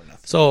 Yeah, it's gold or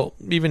nothing. So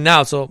even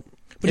now, but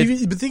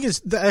the thing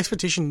is, the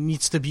expectation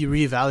needs to be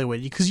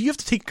reevaluated because you have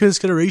to take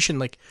consideration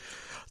like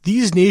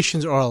these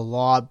nations are a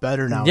lot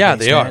better nowadays. Yeah,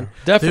 they are.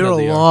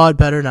 Definitely, they're a lot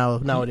better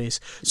nowadays.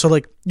 So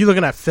like you're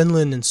looking at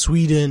Finland and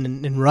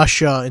Sweden and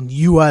Russia and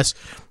U.S.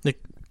 Like,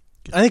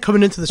 I think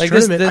coming into this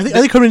tournament, I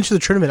think coming into the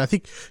tournament, I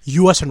think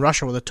U.S. and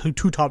Russia were the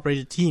two top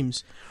rated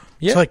teams.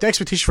 Yeah. So like the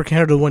expectation for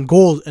Canada to win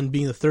gold and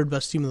being the third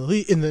best team in the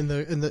league in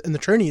the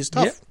tourney is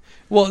tough. Yeah.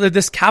 Well,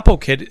 this Capo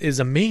kid is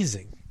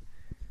amazing.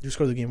 You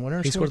scored the game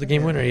winner. He scored the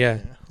game winner. Yeah.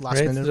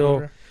 Last minute.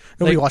 So,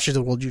 nobody watches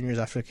the World Juniors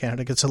after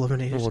Canada gets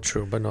eliminated. Well,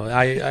 true, but no,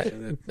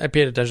 I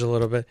paid attention a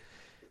little bit.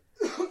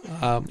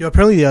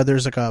 Apparently,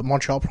 there's like a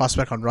Montreal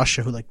prospect on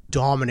Russia who like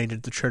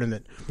dominated the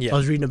tournament. Yeah. I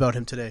was reading about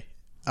him today.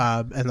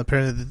 And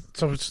apparently,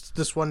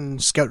 this one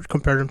scout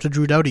compared him to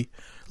Drew Doughty.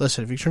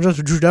 Listen, if he turns out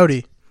to Drew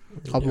Doughty,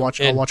 I'll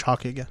watch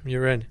hockey again.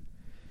 You're in,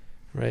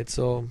 right?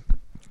 So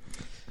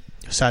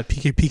sad.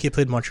 PK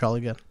played Montreal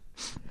again.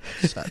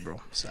 Sad, bro.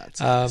 Sad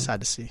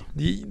to see.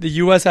 The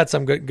U.S. had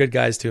some good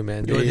guys too,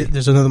 man.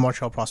 There's another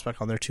Montreal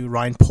prospect on there too,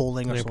 Ryan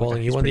Poling.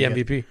 He won the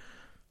MVP.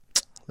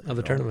 of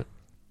the tournament.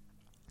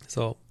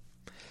 So,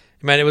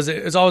 man,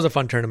 it's always a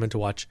fun tournament to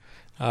watch.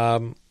 I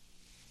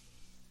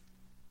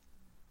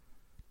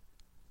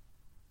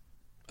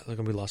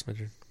think we lost my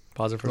turn.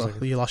 Pause it for a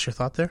second. You lost your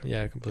thought there?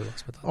 Yeah, I completely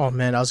lost my thought. Oh,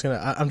 man,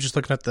 I'm just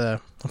looking at I'm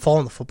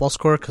following the football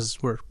score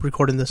because we're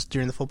recording this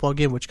during the football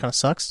game, which kind of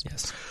sucks.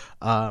 Yes.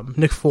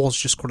 Nick Foles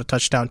just scored a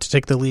touchdown to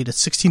take the lead at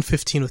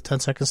 16-15 with 10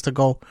 seconds to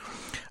go.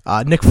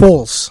 Nick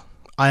Foles,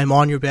 I am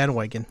on your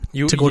bandwagon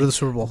to go to the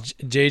Super Bowl.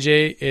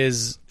 JJ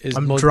is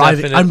I'm most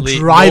driving definitely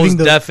driving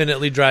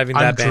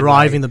that bandwagon. I'm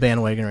driving the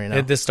bandwagon right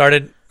now. This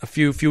started a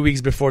few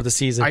weeks before the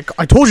season.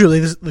 I told you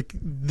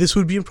this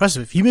would be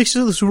impressive if he makes it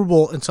to the Super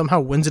Bowl and somehow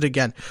wins it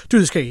again.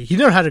 Dude, this guy he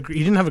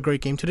didn't have a great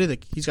game today.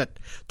 Like he's got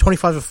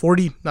 25 of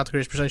 40, not the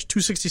greatest percentage,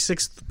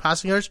 266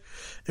 passing yards,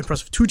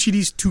 impressive. 2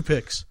 TDs, 2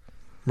 picks.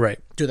 Right,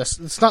 dude.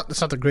 That's not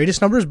the greatest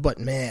numbers, but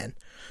man,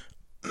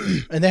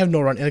 and they have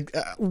no run. Like,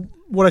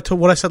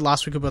 what I said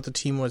last week about the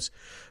team was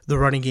the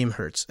running game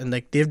hurts, and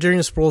like Dave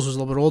Darius Sproles was a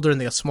little bit older,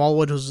 and they got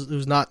Smallwood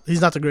he's not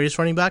the greatest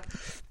running back.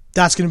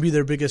 That's going to be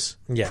their biggest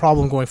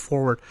problem going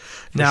forward.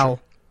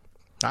 Now,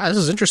 this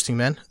is interesting,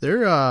 man.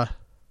 They're,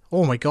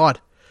 oh my God.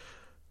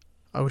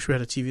 I wish we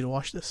had a TV to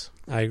watch this.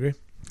 I agree.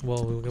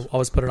 Well, we'll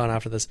always put it on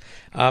after this.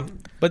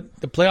 But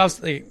the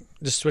playoffs,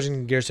 just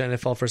switching gears to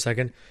NFL for a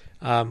second.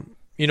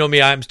 You know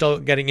me, I'm still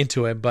getting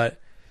into it, but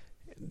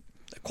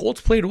the Colts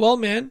played well,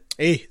 man.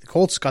 Hey, the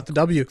Colts got the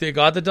W. They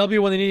got the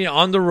W when they needed it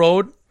on the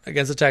road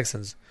against the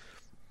Texans.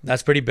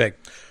 That's pretty big.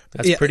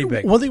 That's pretty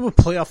big. One thing with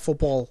playoff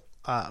football,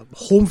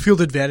 home field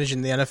advantage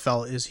in the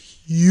NFL is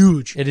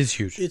huge. It is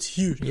huge. It's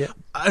huge. Yeah.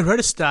 I read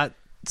a stat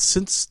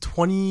since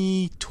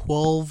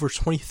 2012 or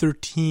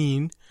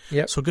 2013.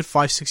 Yep. So a good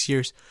 5-6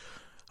 years.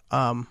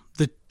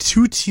 The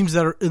 2 teams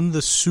that are in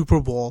the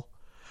Super Bowl,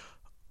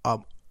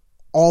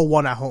 all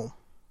won at home.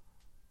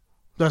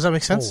 Does that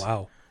make sense? Oh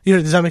wow.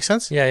 Does that make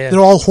sense? Yeah.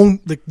 They're all home.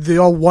 They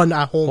all won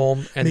at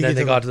home. And then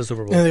they got to the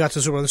Super Bowl. And they got to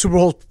the Super Bowl. The Super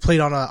Bowl played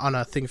on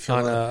a thing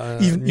field,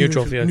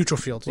 neutral field. Neutral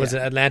field. Was it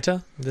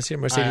Atlanta this year?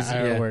 Mercedes. I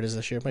don't know where it is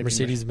this year.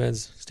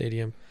 Mercedes-Benz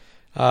Stadium.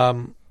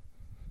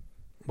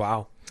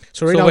 Wow.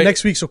 So now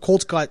next week,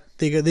 Colts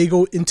they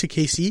go into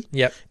KC.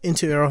 Yep.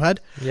 Into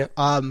Arrowhead. Yep.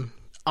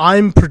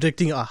 I'm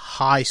predicting a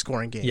high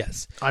scoring game.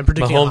 Yes. I'm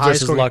predicting Mahomes a high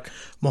versus scoring. Luck.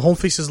 Mahomes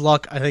faces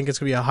Luck. I think it's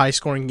gonna be a high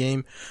scoring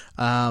game.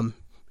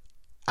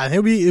 I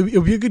think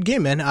it'll be a good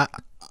game, man.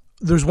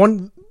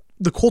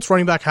 The Colts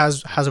running back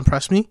has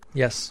impressed me.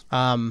 Yes.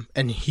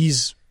 And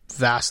he's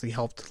vastly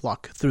helped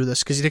Luck through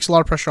this because he takes a lot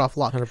of pressure off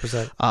Luck.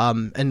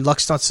 100%. And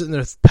Luck's not sitting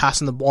there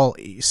passing the ball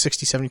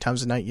 60, 70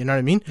 times a night. You know what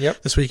I mean?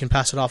 Yep. This way he can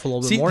pass it off a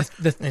little bit more.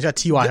 And he's got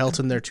T.Y.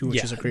 Hilton there too,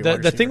 which is a great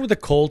wide The thing with the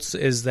Colts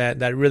is that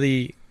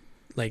really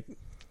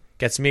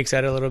gets me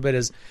excited a little bit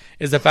is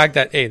the fact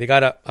that, hey, they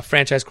got a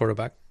franchise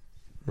quarterback,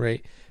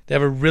 right? They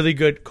have a really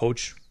good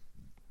coach.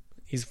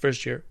 He's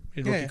first year.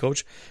 He's rookie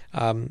coach.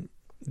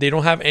 They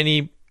don't have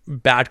any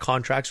bad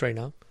contracts right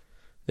now.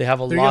 They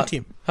have a They're lot. Young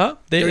team. Huh?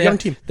 They're a young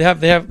team. They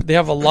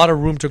have a lot of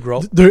room to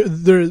grow. Their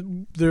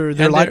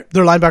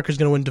linebacker's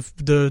going to win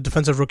the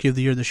defensive rookie of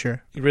the year this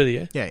year. Really?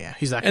 Yeah. Yeah.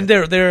 He's that. And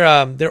good.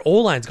 their O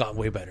line's gotten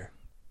way better.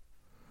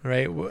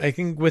 Right. I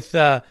think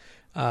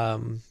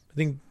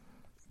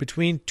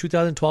between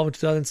 2012 and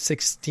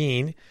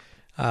 2016,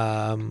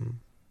 or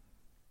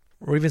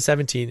even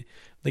 17.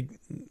 Like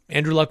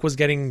Andrew Luck was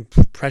getting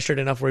pressured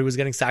enough where he was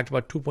getting sacked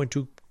about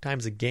 2.2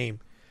 times a game.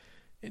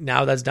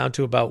 Now that's down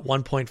to about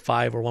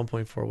 1.5 or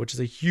 1.4, which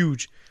is a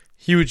huge,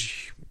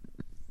 huge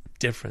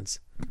difference.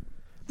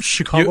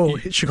 Chicago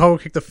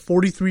kicked a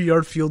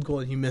 43-yard field goal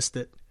and he missed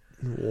it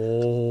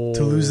to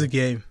lose the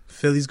game.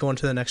 Philly's going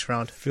to the next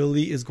round.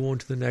 Philly is going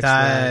to the next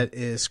round. That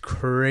is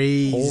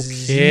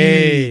crazy.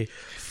 Okay.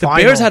 The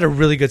Bears had a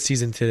really good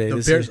season today.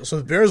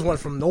 The Bears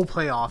went from no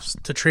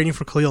playoffs to trading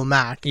for Khalil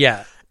Mack.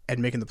 Yeah. And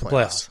making the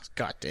playoffs.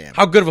 God damn.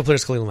 How good of a player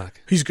is Khalil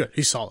Mack? He's good.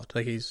 He's solid.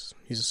 Like he's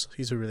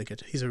a really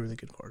good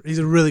quarterback. He's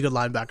a really good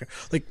linebacker.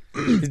 Like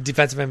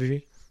defensive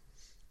MVP.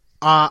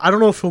 I don't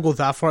know if he'll go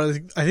that far.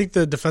 I think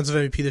the defensive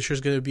MVP this year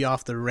is going to be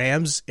off the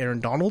Rams, Aaron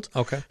Donald.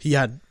 Okay.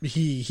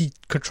 He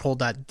controlled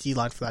that D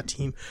line for that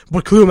team.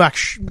 But Khalil Mack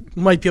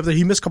might be up there.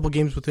 He missed a couple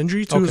games with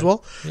injury too as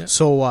well. Yeah.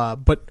 So,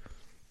 but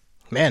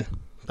man,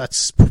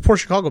 that's poor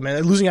Chicago,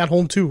 man. Losing at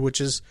home too, which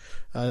is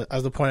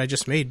as the point I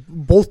just made.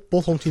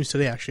 Both home teams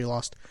today actually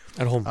lost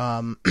at home.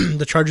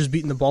 The Chargers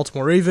beating the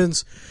Baltimore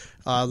Ravens.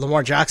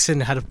 Lamar Jackson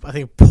had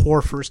a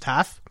poor first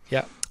half.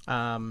 Yeah.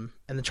 And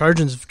the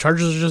Chargers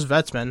are just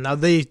vets, man. Now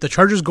the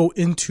Chargers go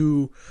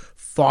into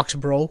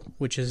Foxborough,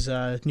 which is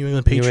New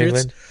England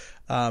Patriots.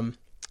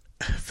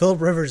 Phillip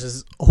Rivers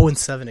is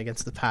 0-7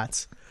 against the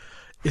Pats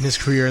in his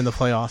career in the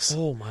playoffs.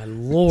 Oh my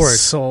Lord!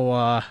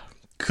 So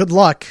good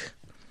luck.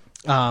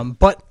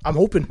 But I'm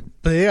hoping.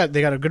 But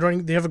they got a good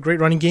running. They have a great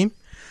running game.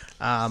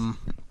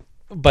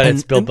 But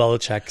it's Bill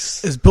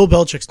Belichick's. It's Bill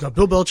Belichick's. No,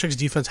 Bill Belichick's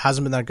defense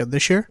hasn't been that good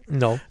this year.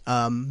 No.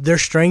 Their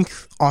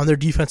strength on their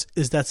defense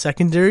is that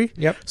secondary.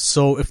 Yep.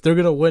 So if they're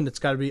gonna win, it's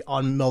got to be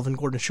on Melvin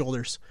Gordon's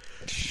shoulders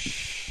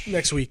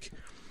next week.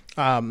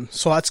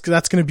 So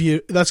that's gonna be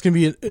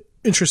an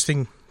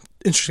interesting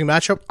interesting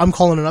matchup. I'm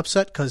calling an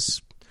upset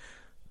because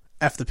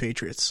F the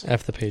Patriots.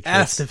 F the Patriots.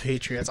 F the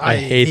Patriots. I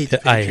hate the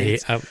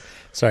Patriots.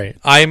 Sorry.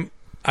 I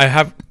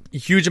have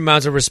huge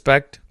amounts of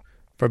respect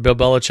for Bill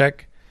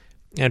Belichick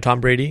and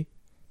Tom Brady,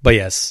 but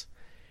yes,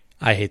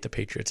 I hate the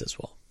Patriots as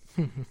well.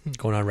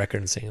 Going on record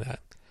and saying that.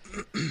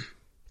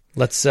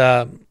 Let's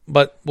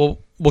but we'll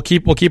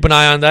keep an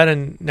eye on that,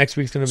 and next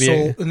week's going to be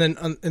and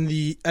then in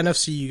the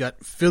NFC you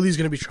got Philly's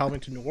going to be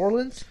traveling to New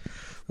Orleans,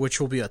 which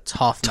will be a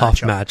tough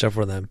matchup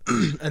for them.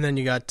 And then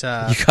you got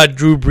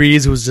Drew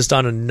Brees, who's just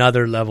on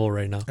another level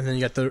right now. And then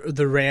you got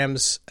the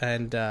Rams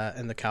and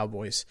the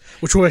Cowboys,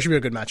 which will actually be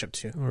a good matchup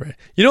too. All right.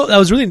 You know, that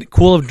was really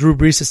cool of Drew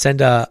Brees to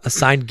send a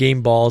signed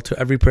game ball to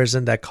every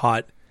person that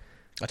caught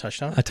a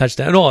touchdown.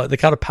 No, they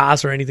caught a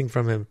pass or anything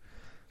from him.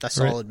 That's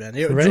solid, man.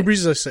 Drew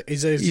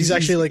Brees he's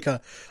actually like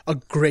a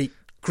great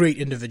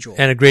individual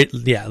and a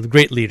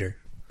great leader.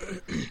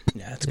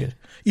 Yeah, that's good.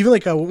 Even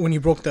like when he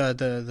broke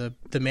the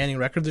Manning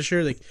record this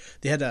year, like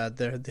they had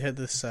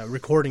this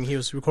recording. He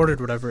was recorded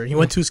or whatever, and he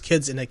went to his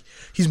kids and like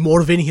he's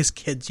motivating his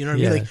kids. You know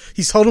what I mean? Like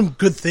he's told them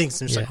good things,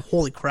 and it's like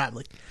holy crap!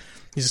 Like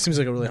he just seems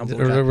like a really humble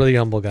guy. A really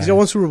humble guy. He's got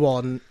one Super Bowl,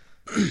 and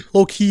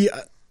low key,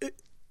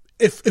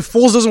 if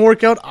Foles doesn't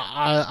work out,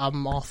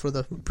 I'm all for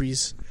the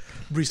Brees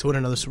to win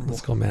another Super Bowl.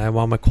 Let's go, man. I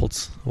want my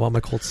Colts. I don't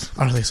think it's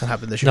going to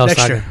happen this year. No,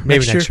 next year.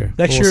 Maybe next year.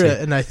 Next year,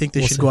 and I think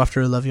they should go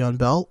after Le'Veon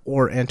Bell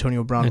or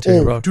Antonio Brown.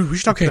 Dude, we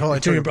should talk about the whole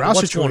Antonio Brown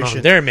situation. Going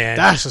on there, man?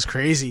 That's just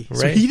crazy. Right?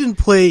 So he didn't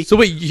play. So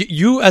wait,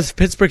 you as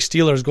Pittsburgh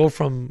Steelers go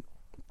from,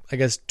 I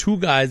guess, two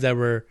guys that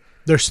were.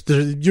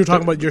 You're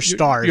talking about your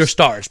stars. Your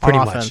stars, pretty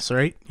much. Offense,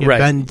 right? Right.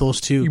 Bend those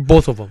two.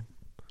 Both of them.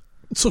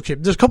 It's okay.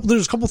 There's a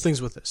couple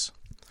things with this.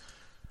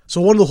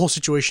 So one of the whole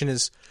situation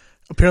is,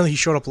 apparently he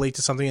showed up late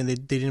to something and they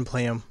didn't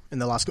play him in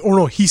the last game. Or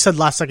no, he said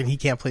last second he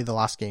can't play the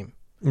last game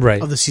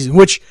of the season,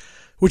 which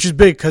is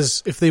big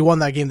because if they won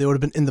that game, they would have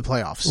been in the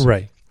playoffs.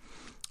 Right.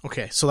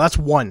 Okay, so that's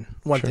one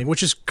thing,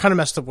 which is kind of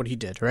messed up what he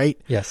did, right?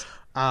 Yes.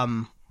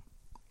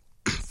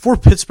 For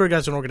Pittsburgh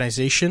as an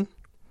organization,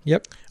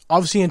 yep.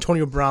 Obviously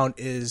Antonio Brown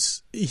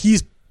he's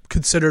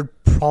considered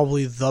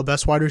probably the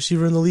best wide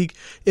receiver in the league,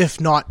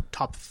 if not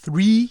top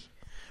 3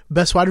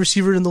 best wide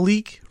receiver in the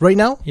league right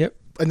now. Yep.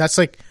 And that's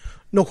like,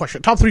 no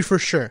question. Top 3 for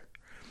sure.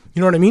 You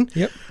know what I mean?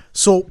 Yep.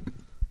 So,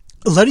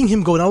 letting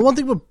him go. Now, one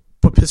thing about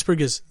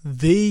Pittsburgh is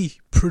they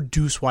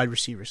produce wide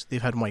receivers.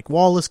 They've had Mike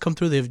Wallace come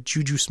through. They have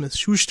Juju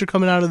Smith-Schuster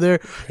coming out of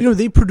there. You know,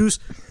 they produce,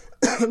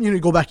 you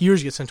go back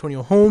years, you get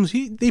Santonio Holmes.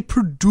 They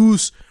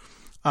produce,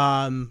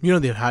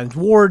 they've had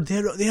Ward. They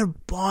had a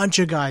bunch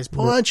of guys.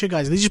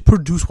 They just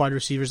produce wide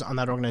receivers on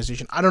that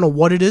organization. I don't know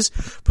what it is,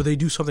 but they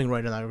do something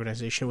right in that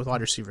organization with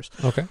wide receivers.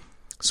 Okay.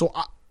 So,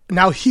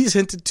 now he's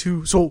hinted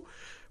to,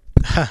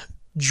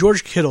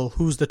 George Kittle,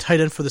 who's the tight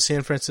end for the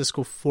San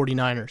Francisco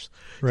 49ers,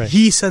 right.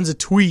 He sends a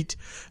tweet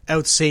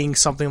out saying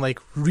something like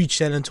 "Reach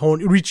San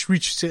Antonio,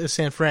 reach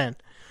San Fran,"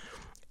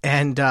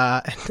 and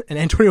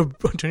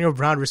Antonio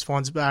Brown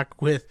responds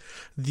back with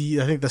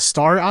the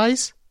star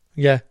eyes,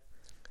 yeah,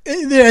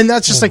 and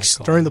that's just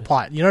stirring the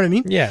pot. You know what I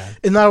mean? Yeah.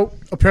 And now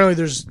apparently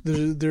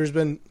there's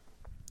been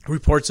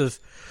reports of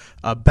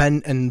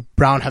Ben and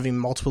Brown having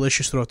multiple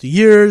issues throughout the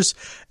years,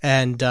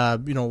 and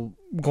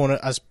going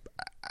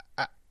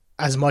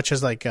as much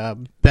as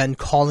Ben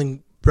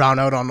calling Brown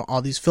out on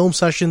all these film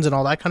sessions and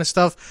all that kind of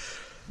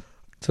stuff.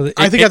 So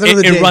I think at the end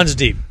of the day, it runs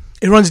deep.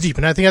 It runs deep,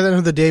 and I think at the end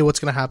of the day, what's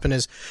going to happen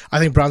is I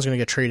think Brown's going to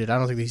get traded. I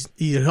don't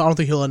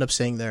think he'll end up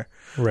staying there.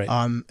 Right.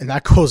 And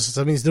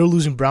that means they're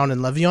losing Brown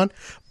and Le'Veon.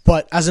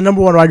 But as a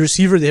number 1 wide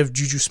receiver, they have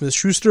Juju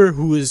Smith-Schuster,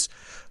 who is,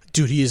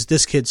 he is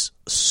this kid's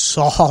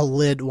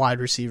solid wide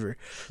receiver.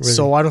 Really?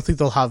 So I don't think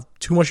they'll have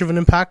too much of an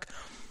impact.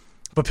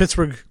 But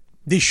Pittsburgh,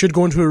 they should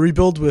go into a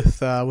rebuild with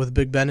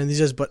Big Ben and these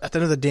guys, but at the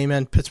end of the day,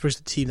 man, Pittsburgh's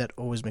the team that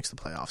always makes the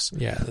playoffs.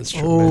 Yeah, that's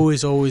true.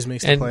 Always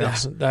makes the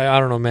playoffs. I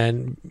don't know,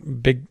 man.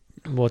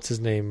 What's his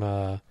name?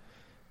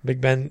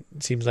 Big Ben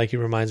seems like he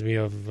reminds me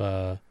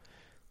of.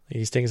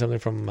 He's taking something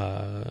from.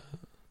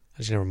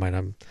 Actually, never mind.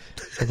 I'm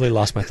completely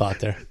lost my thought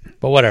there.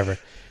 But whatever.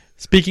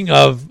 Speaking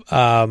of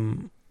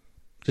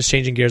just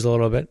changing gears a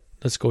little bit,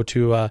 let's go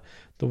to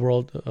the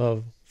world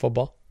of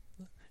football,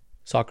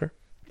 soccer.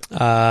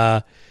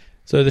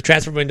 So the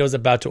transfer window is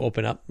about to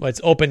open up. Well,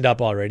 it's opened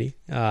up already.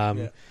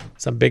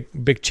 Some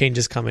big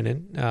changes coming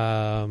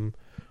in.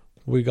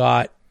 We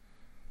got,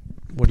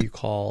 what do you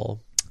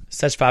call,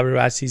 Cesc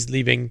Fabregas. He's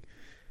leaving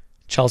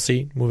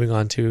Chelsea, moving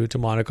on to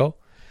Monaco.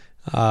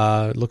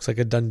 Looks like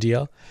a done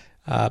deal.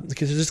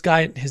 Because there's this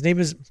guy, his name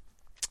is,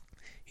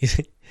 he's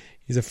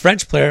a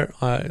French player,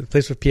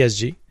 plays for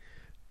PSG.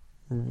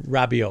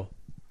 Rabiot,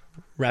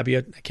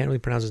 I can't really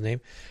pronounce his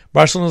name.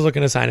 Barcelona's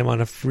looking to sign him on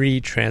a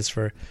free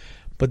transfer.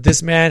 But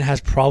this man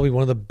has probably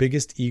one of the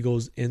biggest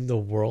egos in the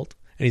world,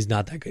 and he's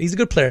not that good. He's a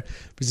good player,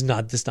 but he's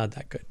not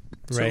that good.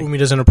 Right? So Umi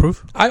doesn't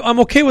approve? I'm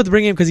okay with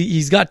bringing him because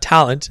he's got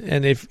talent,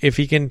 and if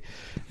he can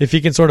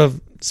sort of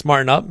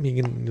smarten up,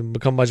 he can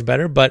become much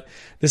better. But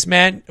this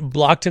man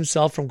blocked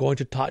himself from going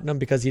to Tottenham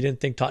because he didn't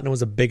think Tottenham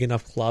was a big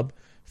enough club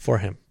for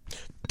him.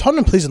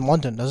 Tottenham plays in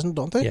London,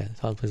 don't they? Yeah,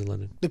 Tottenham plays in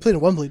London. They play in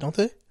Wembley, don't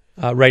they?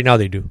 Right now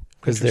they do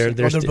because they're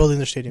building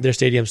their stadium. Their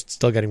stadium's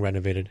still getting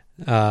renovated.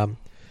 So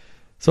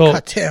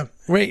God damn.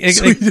 right,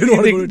 So you didn't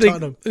want to go to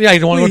Tottenham. Yeah, you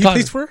don't want to go to He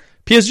plays Tottenham. for?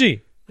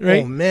 PSG,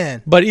 right? Oh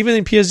man. But even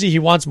in PSG, he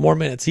wants more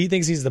minutes. He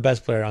thinks he's the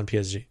best player on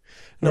PSG.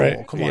 No,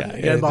 right? come on.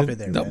 You got Mbappe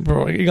there, man.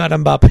 Bro, you got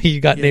Mbappe.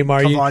 You got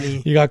Neymar.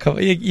 Cavani. You got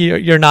Cavani.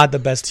 You're not the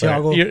best player.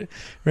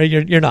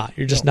 Thiago. You're not.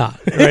 You're just not.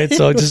 Right?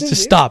 So just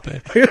stop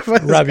it.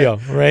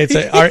 Rabiot. Right? It's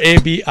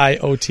Rabiot.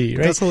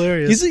 Right? That's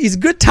hilarious. He's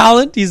good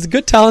talent. He's a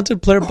good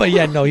talented player. But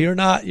yeah, no, you're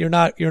not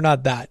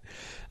that.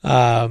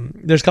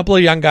 There's a couple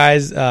of young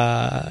guys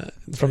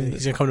from.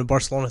 He's gonna come to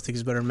Barcelona. I think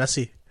he's better than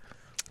Messi.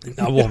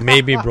 Well,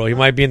 maybe, bro. He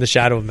might be in the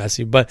shadow of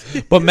Messi, but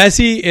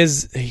Messi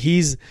is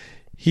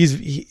he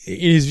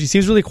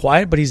seems really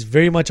quiet, but he's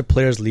very much a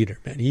player's leader,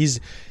 man. He's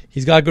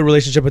got a good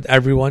relationship with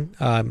everyone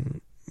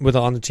on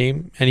the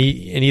team, and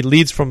he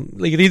leads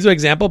he leads by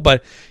example,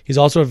 but he's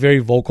also a very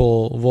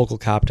vocal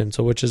captain.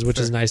 So which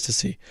is nice to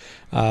see.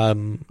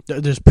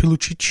 There's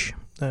Pulisic.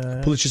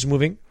 Pulisic is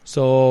moving,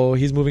 so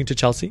he's moving to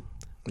Chelsea,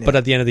 but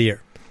at the end of the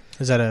year.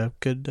 Is that a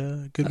good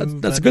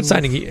move? That's a good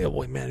signing.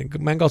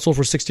 Man got sold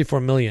for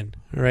 64 million,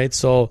 right?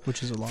 So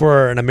which is a lot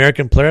for an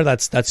American player.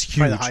 That's huge.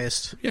 Probably the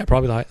highest. Yeah,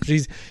 probably the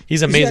highest.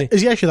 He's amazing.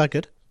 Is he actually that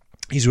good?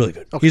 He's really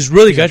good. Okay. He's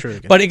really good.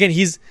 Really good. But again,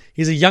 he's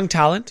a young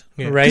talent,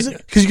 right?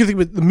 Because you can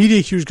think about the media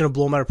here is going to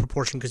blow him out of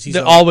proportion because he's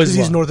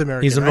North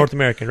American. He's a North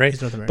American, right?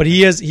 He's North American. But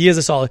he is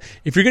a solid.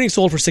 If you're getting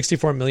sold for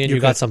 64 million, you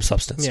got some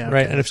substance,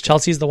 right? And if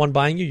Chelsea's the one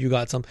buying you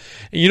got some.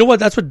 And you know what?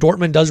 That's what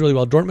Dortmund does really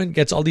well. Dortmund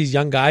gets all these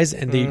young guys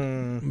and they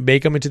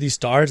make them into these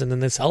stars and then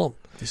they sell them.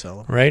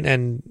 Right?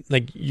 And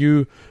like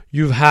you've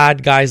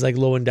had guys like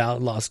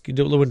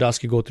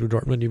Lewandowski go through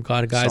Dortmund. You've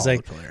got guys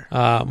like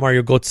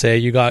Mario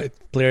Götze. You got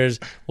players.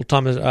 Well,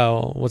 Thomas,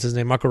 what's his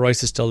name? Marco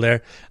Reus is still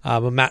there.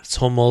 But Mats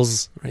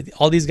Hummels, right?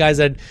 All these guys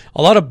that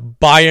a lot of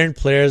Bayern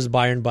players.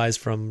 Bayern buys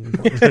from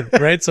Dortmund,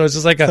 right? So it's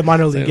just like the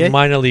minor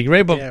league,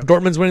 right? But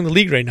Dortmund's winning the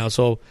league right now,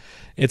 so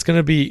it's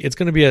gonna be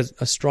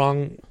a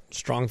strong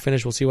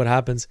finish. We'll see what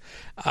happens.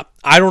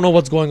 I don't know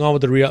what's going on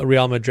with the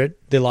Real Madrid.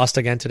 They lost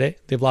again today.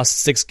 They've lost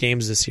 6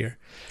 games this year.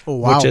 Oh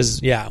wow!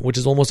 Which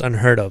is almost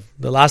unheard of.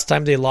 The last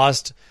time they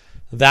lost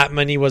that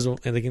many was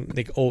like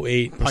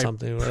 08 or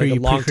something, like a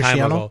long time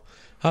ago.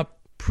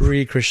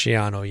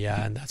 Pre-Cristiano,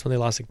 yeah, and that's when they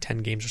lost like 10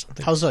 games or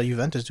something. How's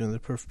Juventus doing? They're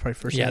probably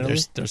first. Yeah,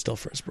 they're still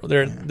first, bro.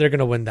 They're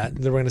gonna win that.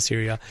 They're gonna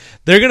Serie A.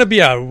 They're gonna be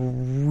a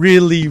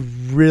really,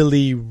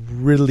 really,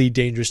 really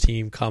dangerous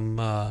team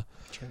come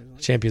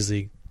Champions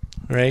League,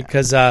 right?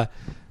 Because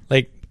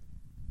like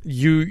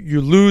you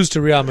lose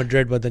to Real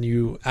Madrid, but then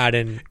you add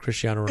in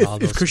Cristiano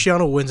Ronaldo. If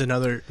Cristiano wins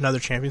another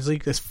Champions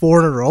League, that's 4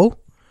 in a row.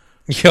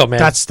 Yo, man,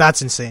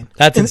 that's insane.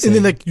 That's insane. And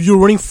then like you're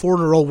running 4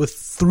 in a row with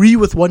 3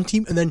 with one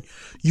team, and then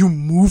you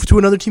move to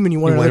another team and you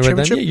win another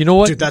championship. You know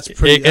what? Dude, it's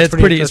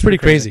pretty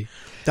crazy.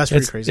 That's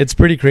pretty crazy. It's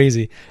pretty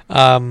crazy.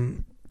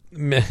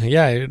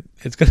 Yeah,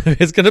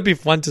 it's gonna be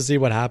fun to see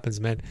what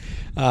happens, man.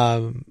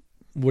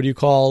 What do you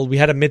call? We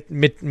had a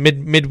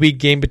midweek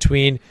game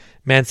between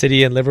Man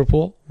City and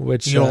Liverpool,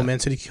 which Man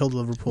City killed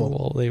Liverpool.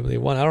 Well, they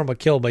won. I don't know about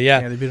kill, but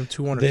yeah, they beat them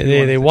 2-1.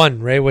 They won,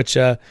 right? Which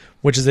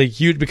is a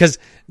huge, because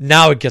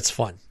now it gets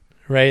fun,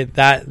 right?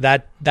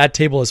 That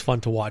table is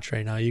fun to watch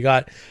right now. You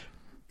got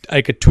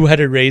like a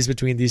 2-headed race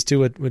between these two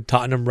with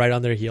Tottenham right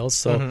on their heels.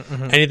 So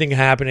anything can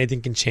happen,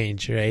 anything can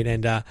change, right?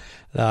 And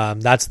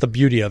that's the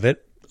beauty of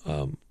it.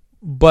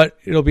 But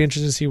it'll be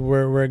interesting to see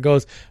where it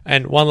goes.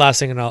 And one last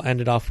thing, and I'll end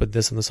it off with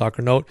this on the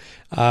soccer note.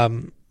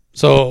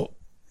 So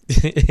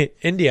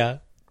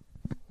India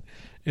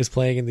is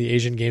playing in the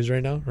Asian Games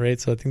right now, right?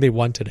 So I think they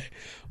won today.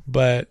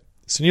 But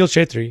Sunil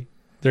Chhetri,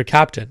 their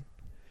captain,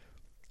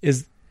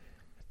 is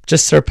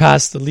just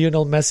surpassed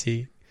Lionel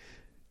Messi.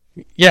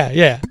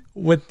 Yeah,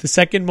 with the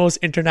second most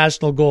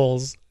international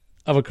goals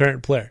of a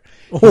current player.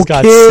 He's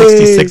got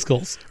 66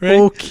 goals, right?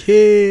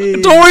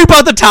 Okay. Don't worry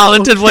about the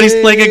talent and what he's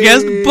playing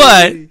against,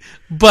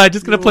 but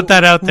just going to put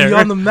that out there. We're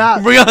on the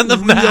map. We're on the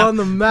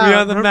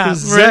map.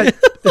 Right?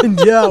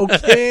 India,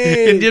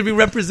 okay. India being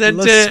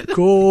represented.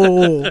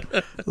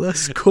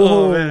 Let's go.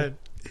 Oh, man.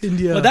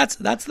 India. But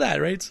that's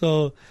that, right?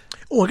 So,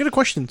 I got a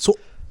question. So,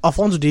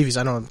 Alphonso Davies,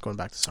 I know I'm going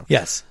back to soccer.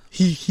 Yes.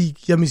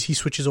 That means he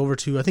switches over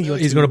to, I think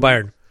he's going to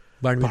Bayern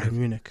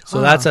Munich. So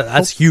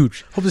that's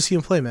huge. Hope to see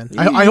him play, man.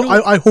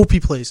 I hope he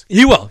plays.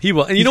 He will.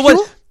 And you know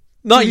what?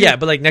 Not yet,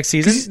 but like next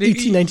season. He's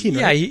 18, 19,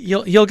 yeah, right?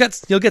 he'll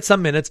get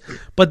some minutes.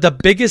 But the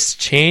biggest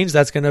change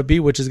that's going to be,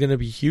 which is going to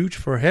be huge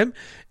for him,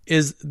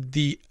 is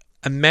the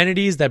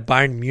amenities that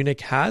Bayern Munich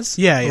has.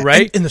 Yeah.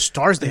 Right? And the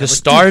stars they have. The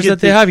stars that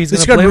they have. He's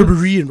going to play.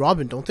 Ribéry and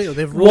Robin, don't they?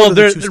 They have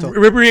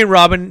Ribéry and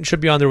Robin should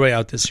be on their way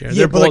out this year.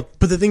 Yeah, but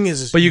the thing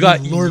is you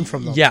learn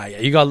from them. Yeah,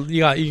 you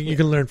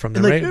can learn from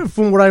them, right?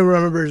 From what I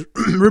remember, is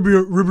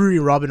Ribéry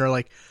and Robin are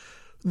like,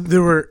 they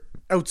were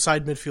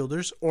outside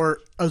midfielders or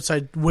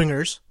outside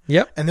wingers.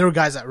 Yep. And there were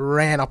guys that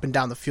ran up and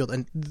down the field.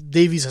 And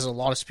Davies has a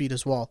lot of speed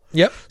as well.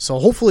 Yep. So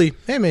hopefully,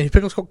 hey, man, he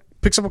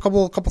picks up a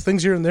couple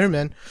things here and there,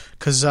 man.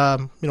 Because,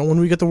 when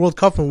we get the World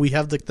Cup and we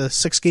have the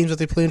 6 games that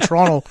they play in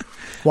Toronto,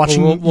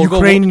 watching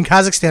Ukraine and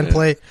Kazakhstan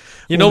play.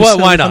 You know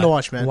what? Why not? To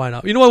watch, man. Why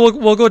not? You know what?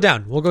 We'll go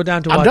down. We'll go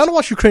down to watch. I'm down to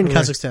watch Ukraine and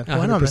Kazakhstan.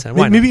 Why not, man?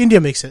 Why not? Maybe India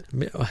makes it.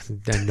 No,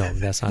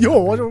 that's not.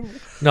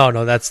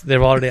 No, that's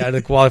they've already. I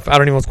don't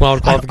even what's going on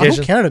with I qualifications.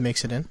 hope Canada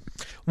makes it in.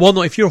 Well,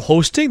 no, if you're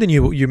hosting, then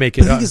you make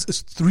it. I think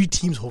it's 3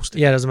 teams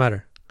hosting. Yeah, it doesn't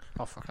matter.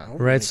 Oh, fuck,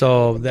 Right,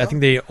 so I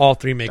think they all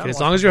 3 make it. As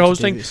long as you're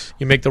hosting,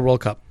 you make the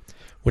World Cup,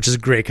 which is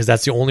great because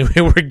that's the only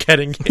way we're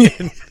getting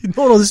in.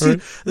 No, this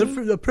is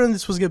apparently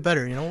this was get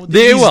better.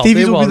 They will, be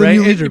the right?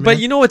 new leader, but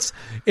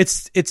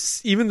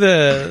it's even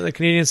the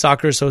Canadian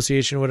Soccer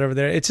Association, or whatever.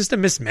 There, it's just a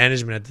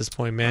mismanagement at this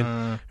point,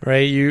 man.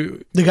 Right?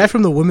 The guy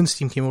from the women's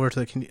team came over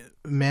to the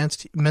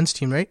men's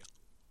team, right?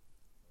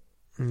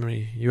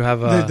 You have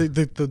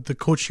the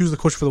coach. He was the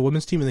coach for the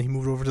women's team, and then he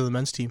moved over to the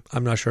men's team.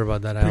 I'm not sure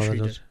about that.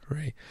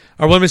 Right.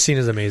 Our women's team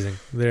is amazing.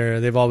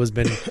 They've always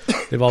been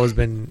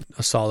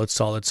a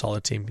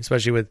solid team,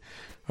 especially with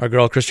our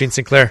girl Christine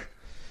Sinclair.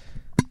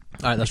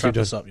 All right, let's wrap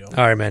this up, yo.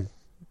 All right, man.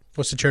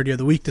 What's the charity of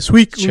the week this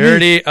week?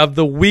 Charity of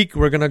the week.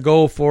 We're gonna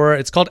go for.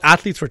 It's called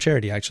Athletes for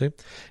Charity. Actually,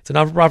 it's a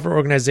non-profit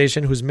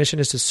organization whose mission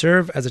is to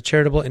serve as a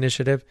charitable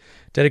initiative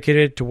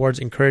dedicated towards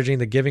encouraging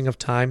the giving of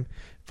time,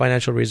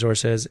 financial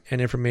resources,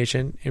 and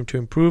information to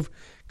improve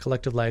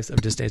collective lives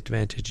of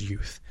disadvantaged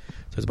youth.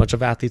 So there's a bunch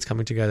of athletes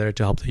coming together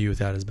to help the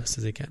youth out as best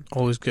as they can.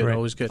 Always good. Right?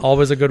 Always good.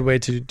 Always a good way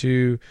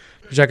to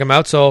check them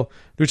out. So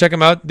do check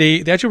them out.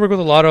 They actually work with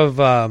a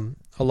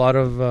lot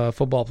of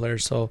football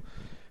players. So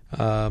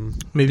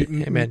maybe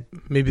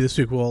this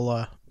week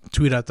we'll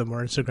tweet at them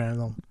or Instagram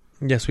them.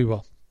 Yes, we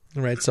will.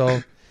 Right.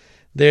 So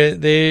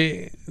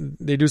they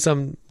do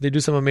some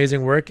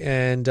amazing work,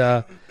 and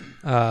I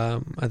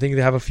think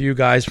they have a few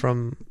guys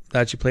that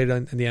actually played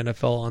in the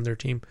NFL on their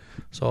team.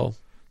 So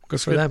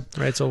good for them.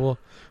 Right. So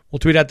we'll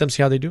tweet at them,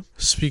 see how they do.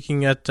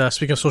 Speaking of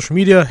social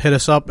media, hit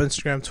us up,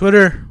 Instagram,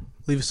 Twitter.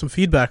 Leave us some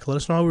feedback. Let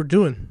us know how we're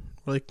doing.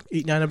 We're like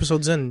 8-9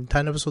 episodes in,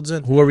 10 episodes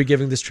in. Who are we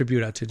giving this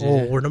tribute out to today?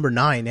 Oh, we're number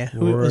 9. Yeah,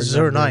 we're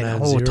 09.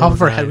 Oh, top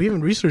of our head. We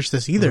haven't researched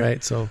this either.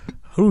 Right. So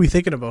who are we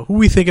thinking about?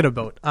 We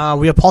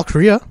have Paul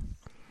Correa.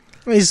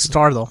 He's a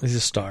star though. He's a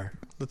star.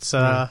 Let's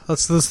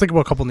think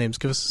about a couple names.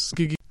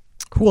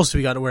 Who else do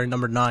we got to wear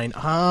number 9?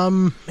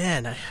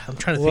 Man, I'm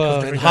trying to think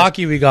of in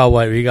hockey. We got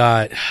what? We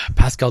got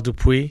Pascal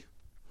Dupuis,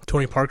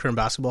 Tony Parker in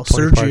basketball,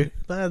 Sergi.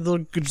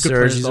 Good Sergi,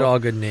 players, these are all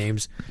good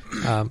names.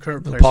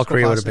 Players, Paul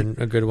Correa would have been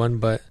a good one,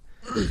 but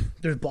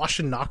there's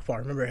Boston Nakbar.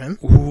 Remember him?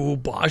 Ooh,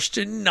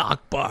 Boston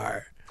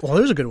Nakbar. Well,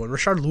 there's a good one.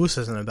 Richard Lewis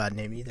isn't a bad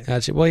name either.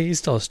 Actually, well, he's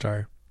still a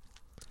star.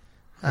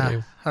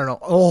 I don't know.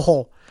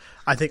 Oh,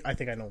 I think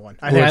I know one.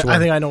 I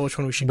think I know which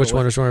one we should go with.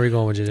 Which one are we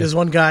going with? There's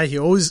one guy. He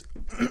always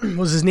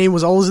his name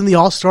was always in the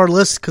All-Star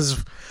list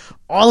because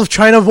all of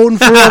China voting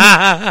for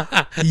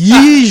him.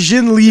 Yi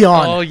Jin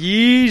Leon. Oh,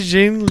 Yi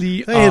Jin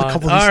Leon. He had a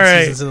couple of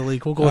seasons in the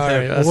league. We'll go with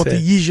that. We'll go with the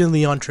Yi Jin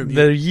Leon tribute.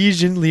 The Yi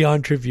Jin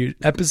Leon tribute,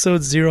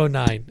 episode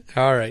 09.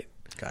 All right.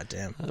 God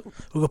damn.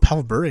 We'll go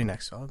Pavel Bure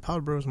next.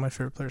 Pavel Bure was my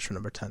favorite player for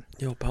number 10.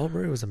 Yo, Pavel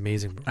Bure was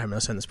amazing, bro. I'm going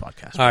to send this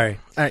podcast. All right.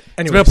 Anyways.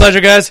 It's been a pleasure,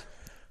 guys.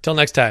 Till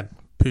next time.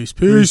 Peace.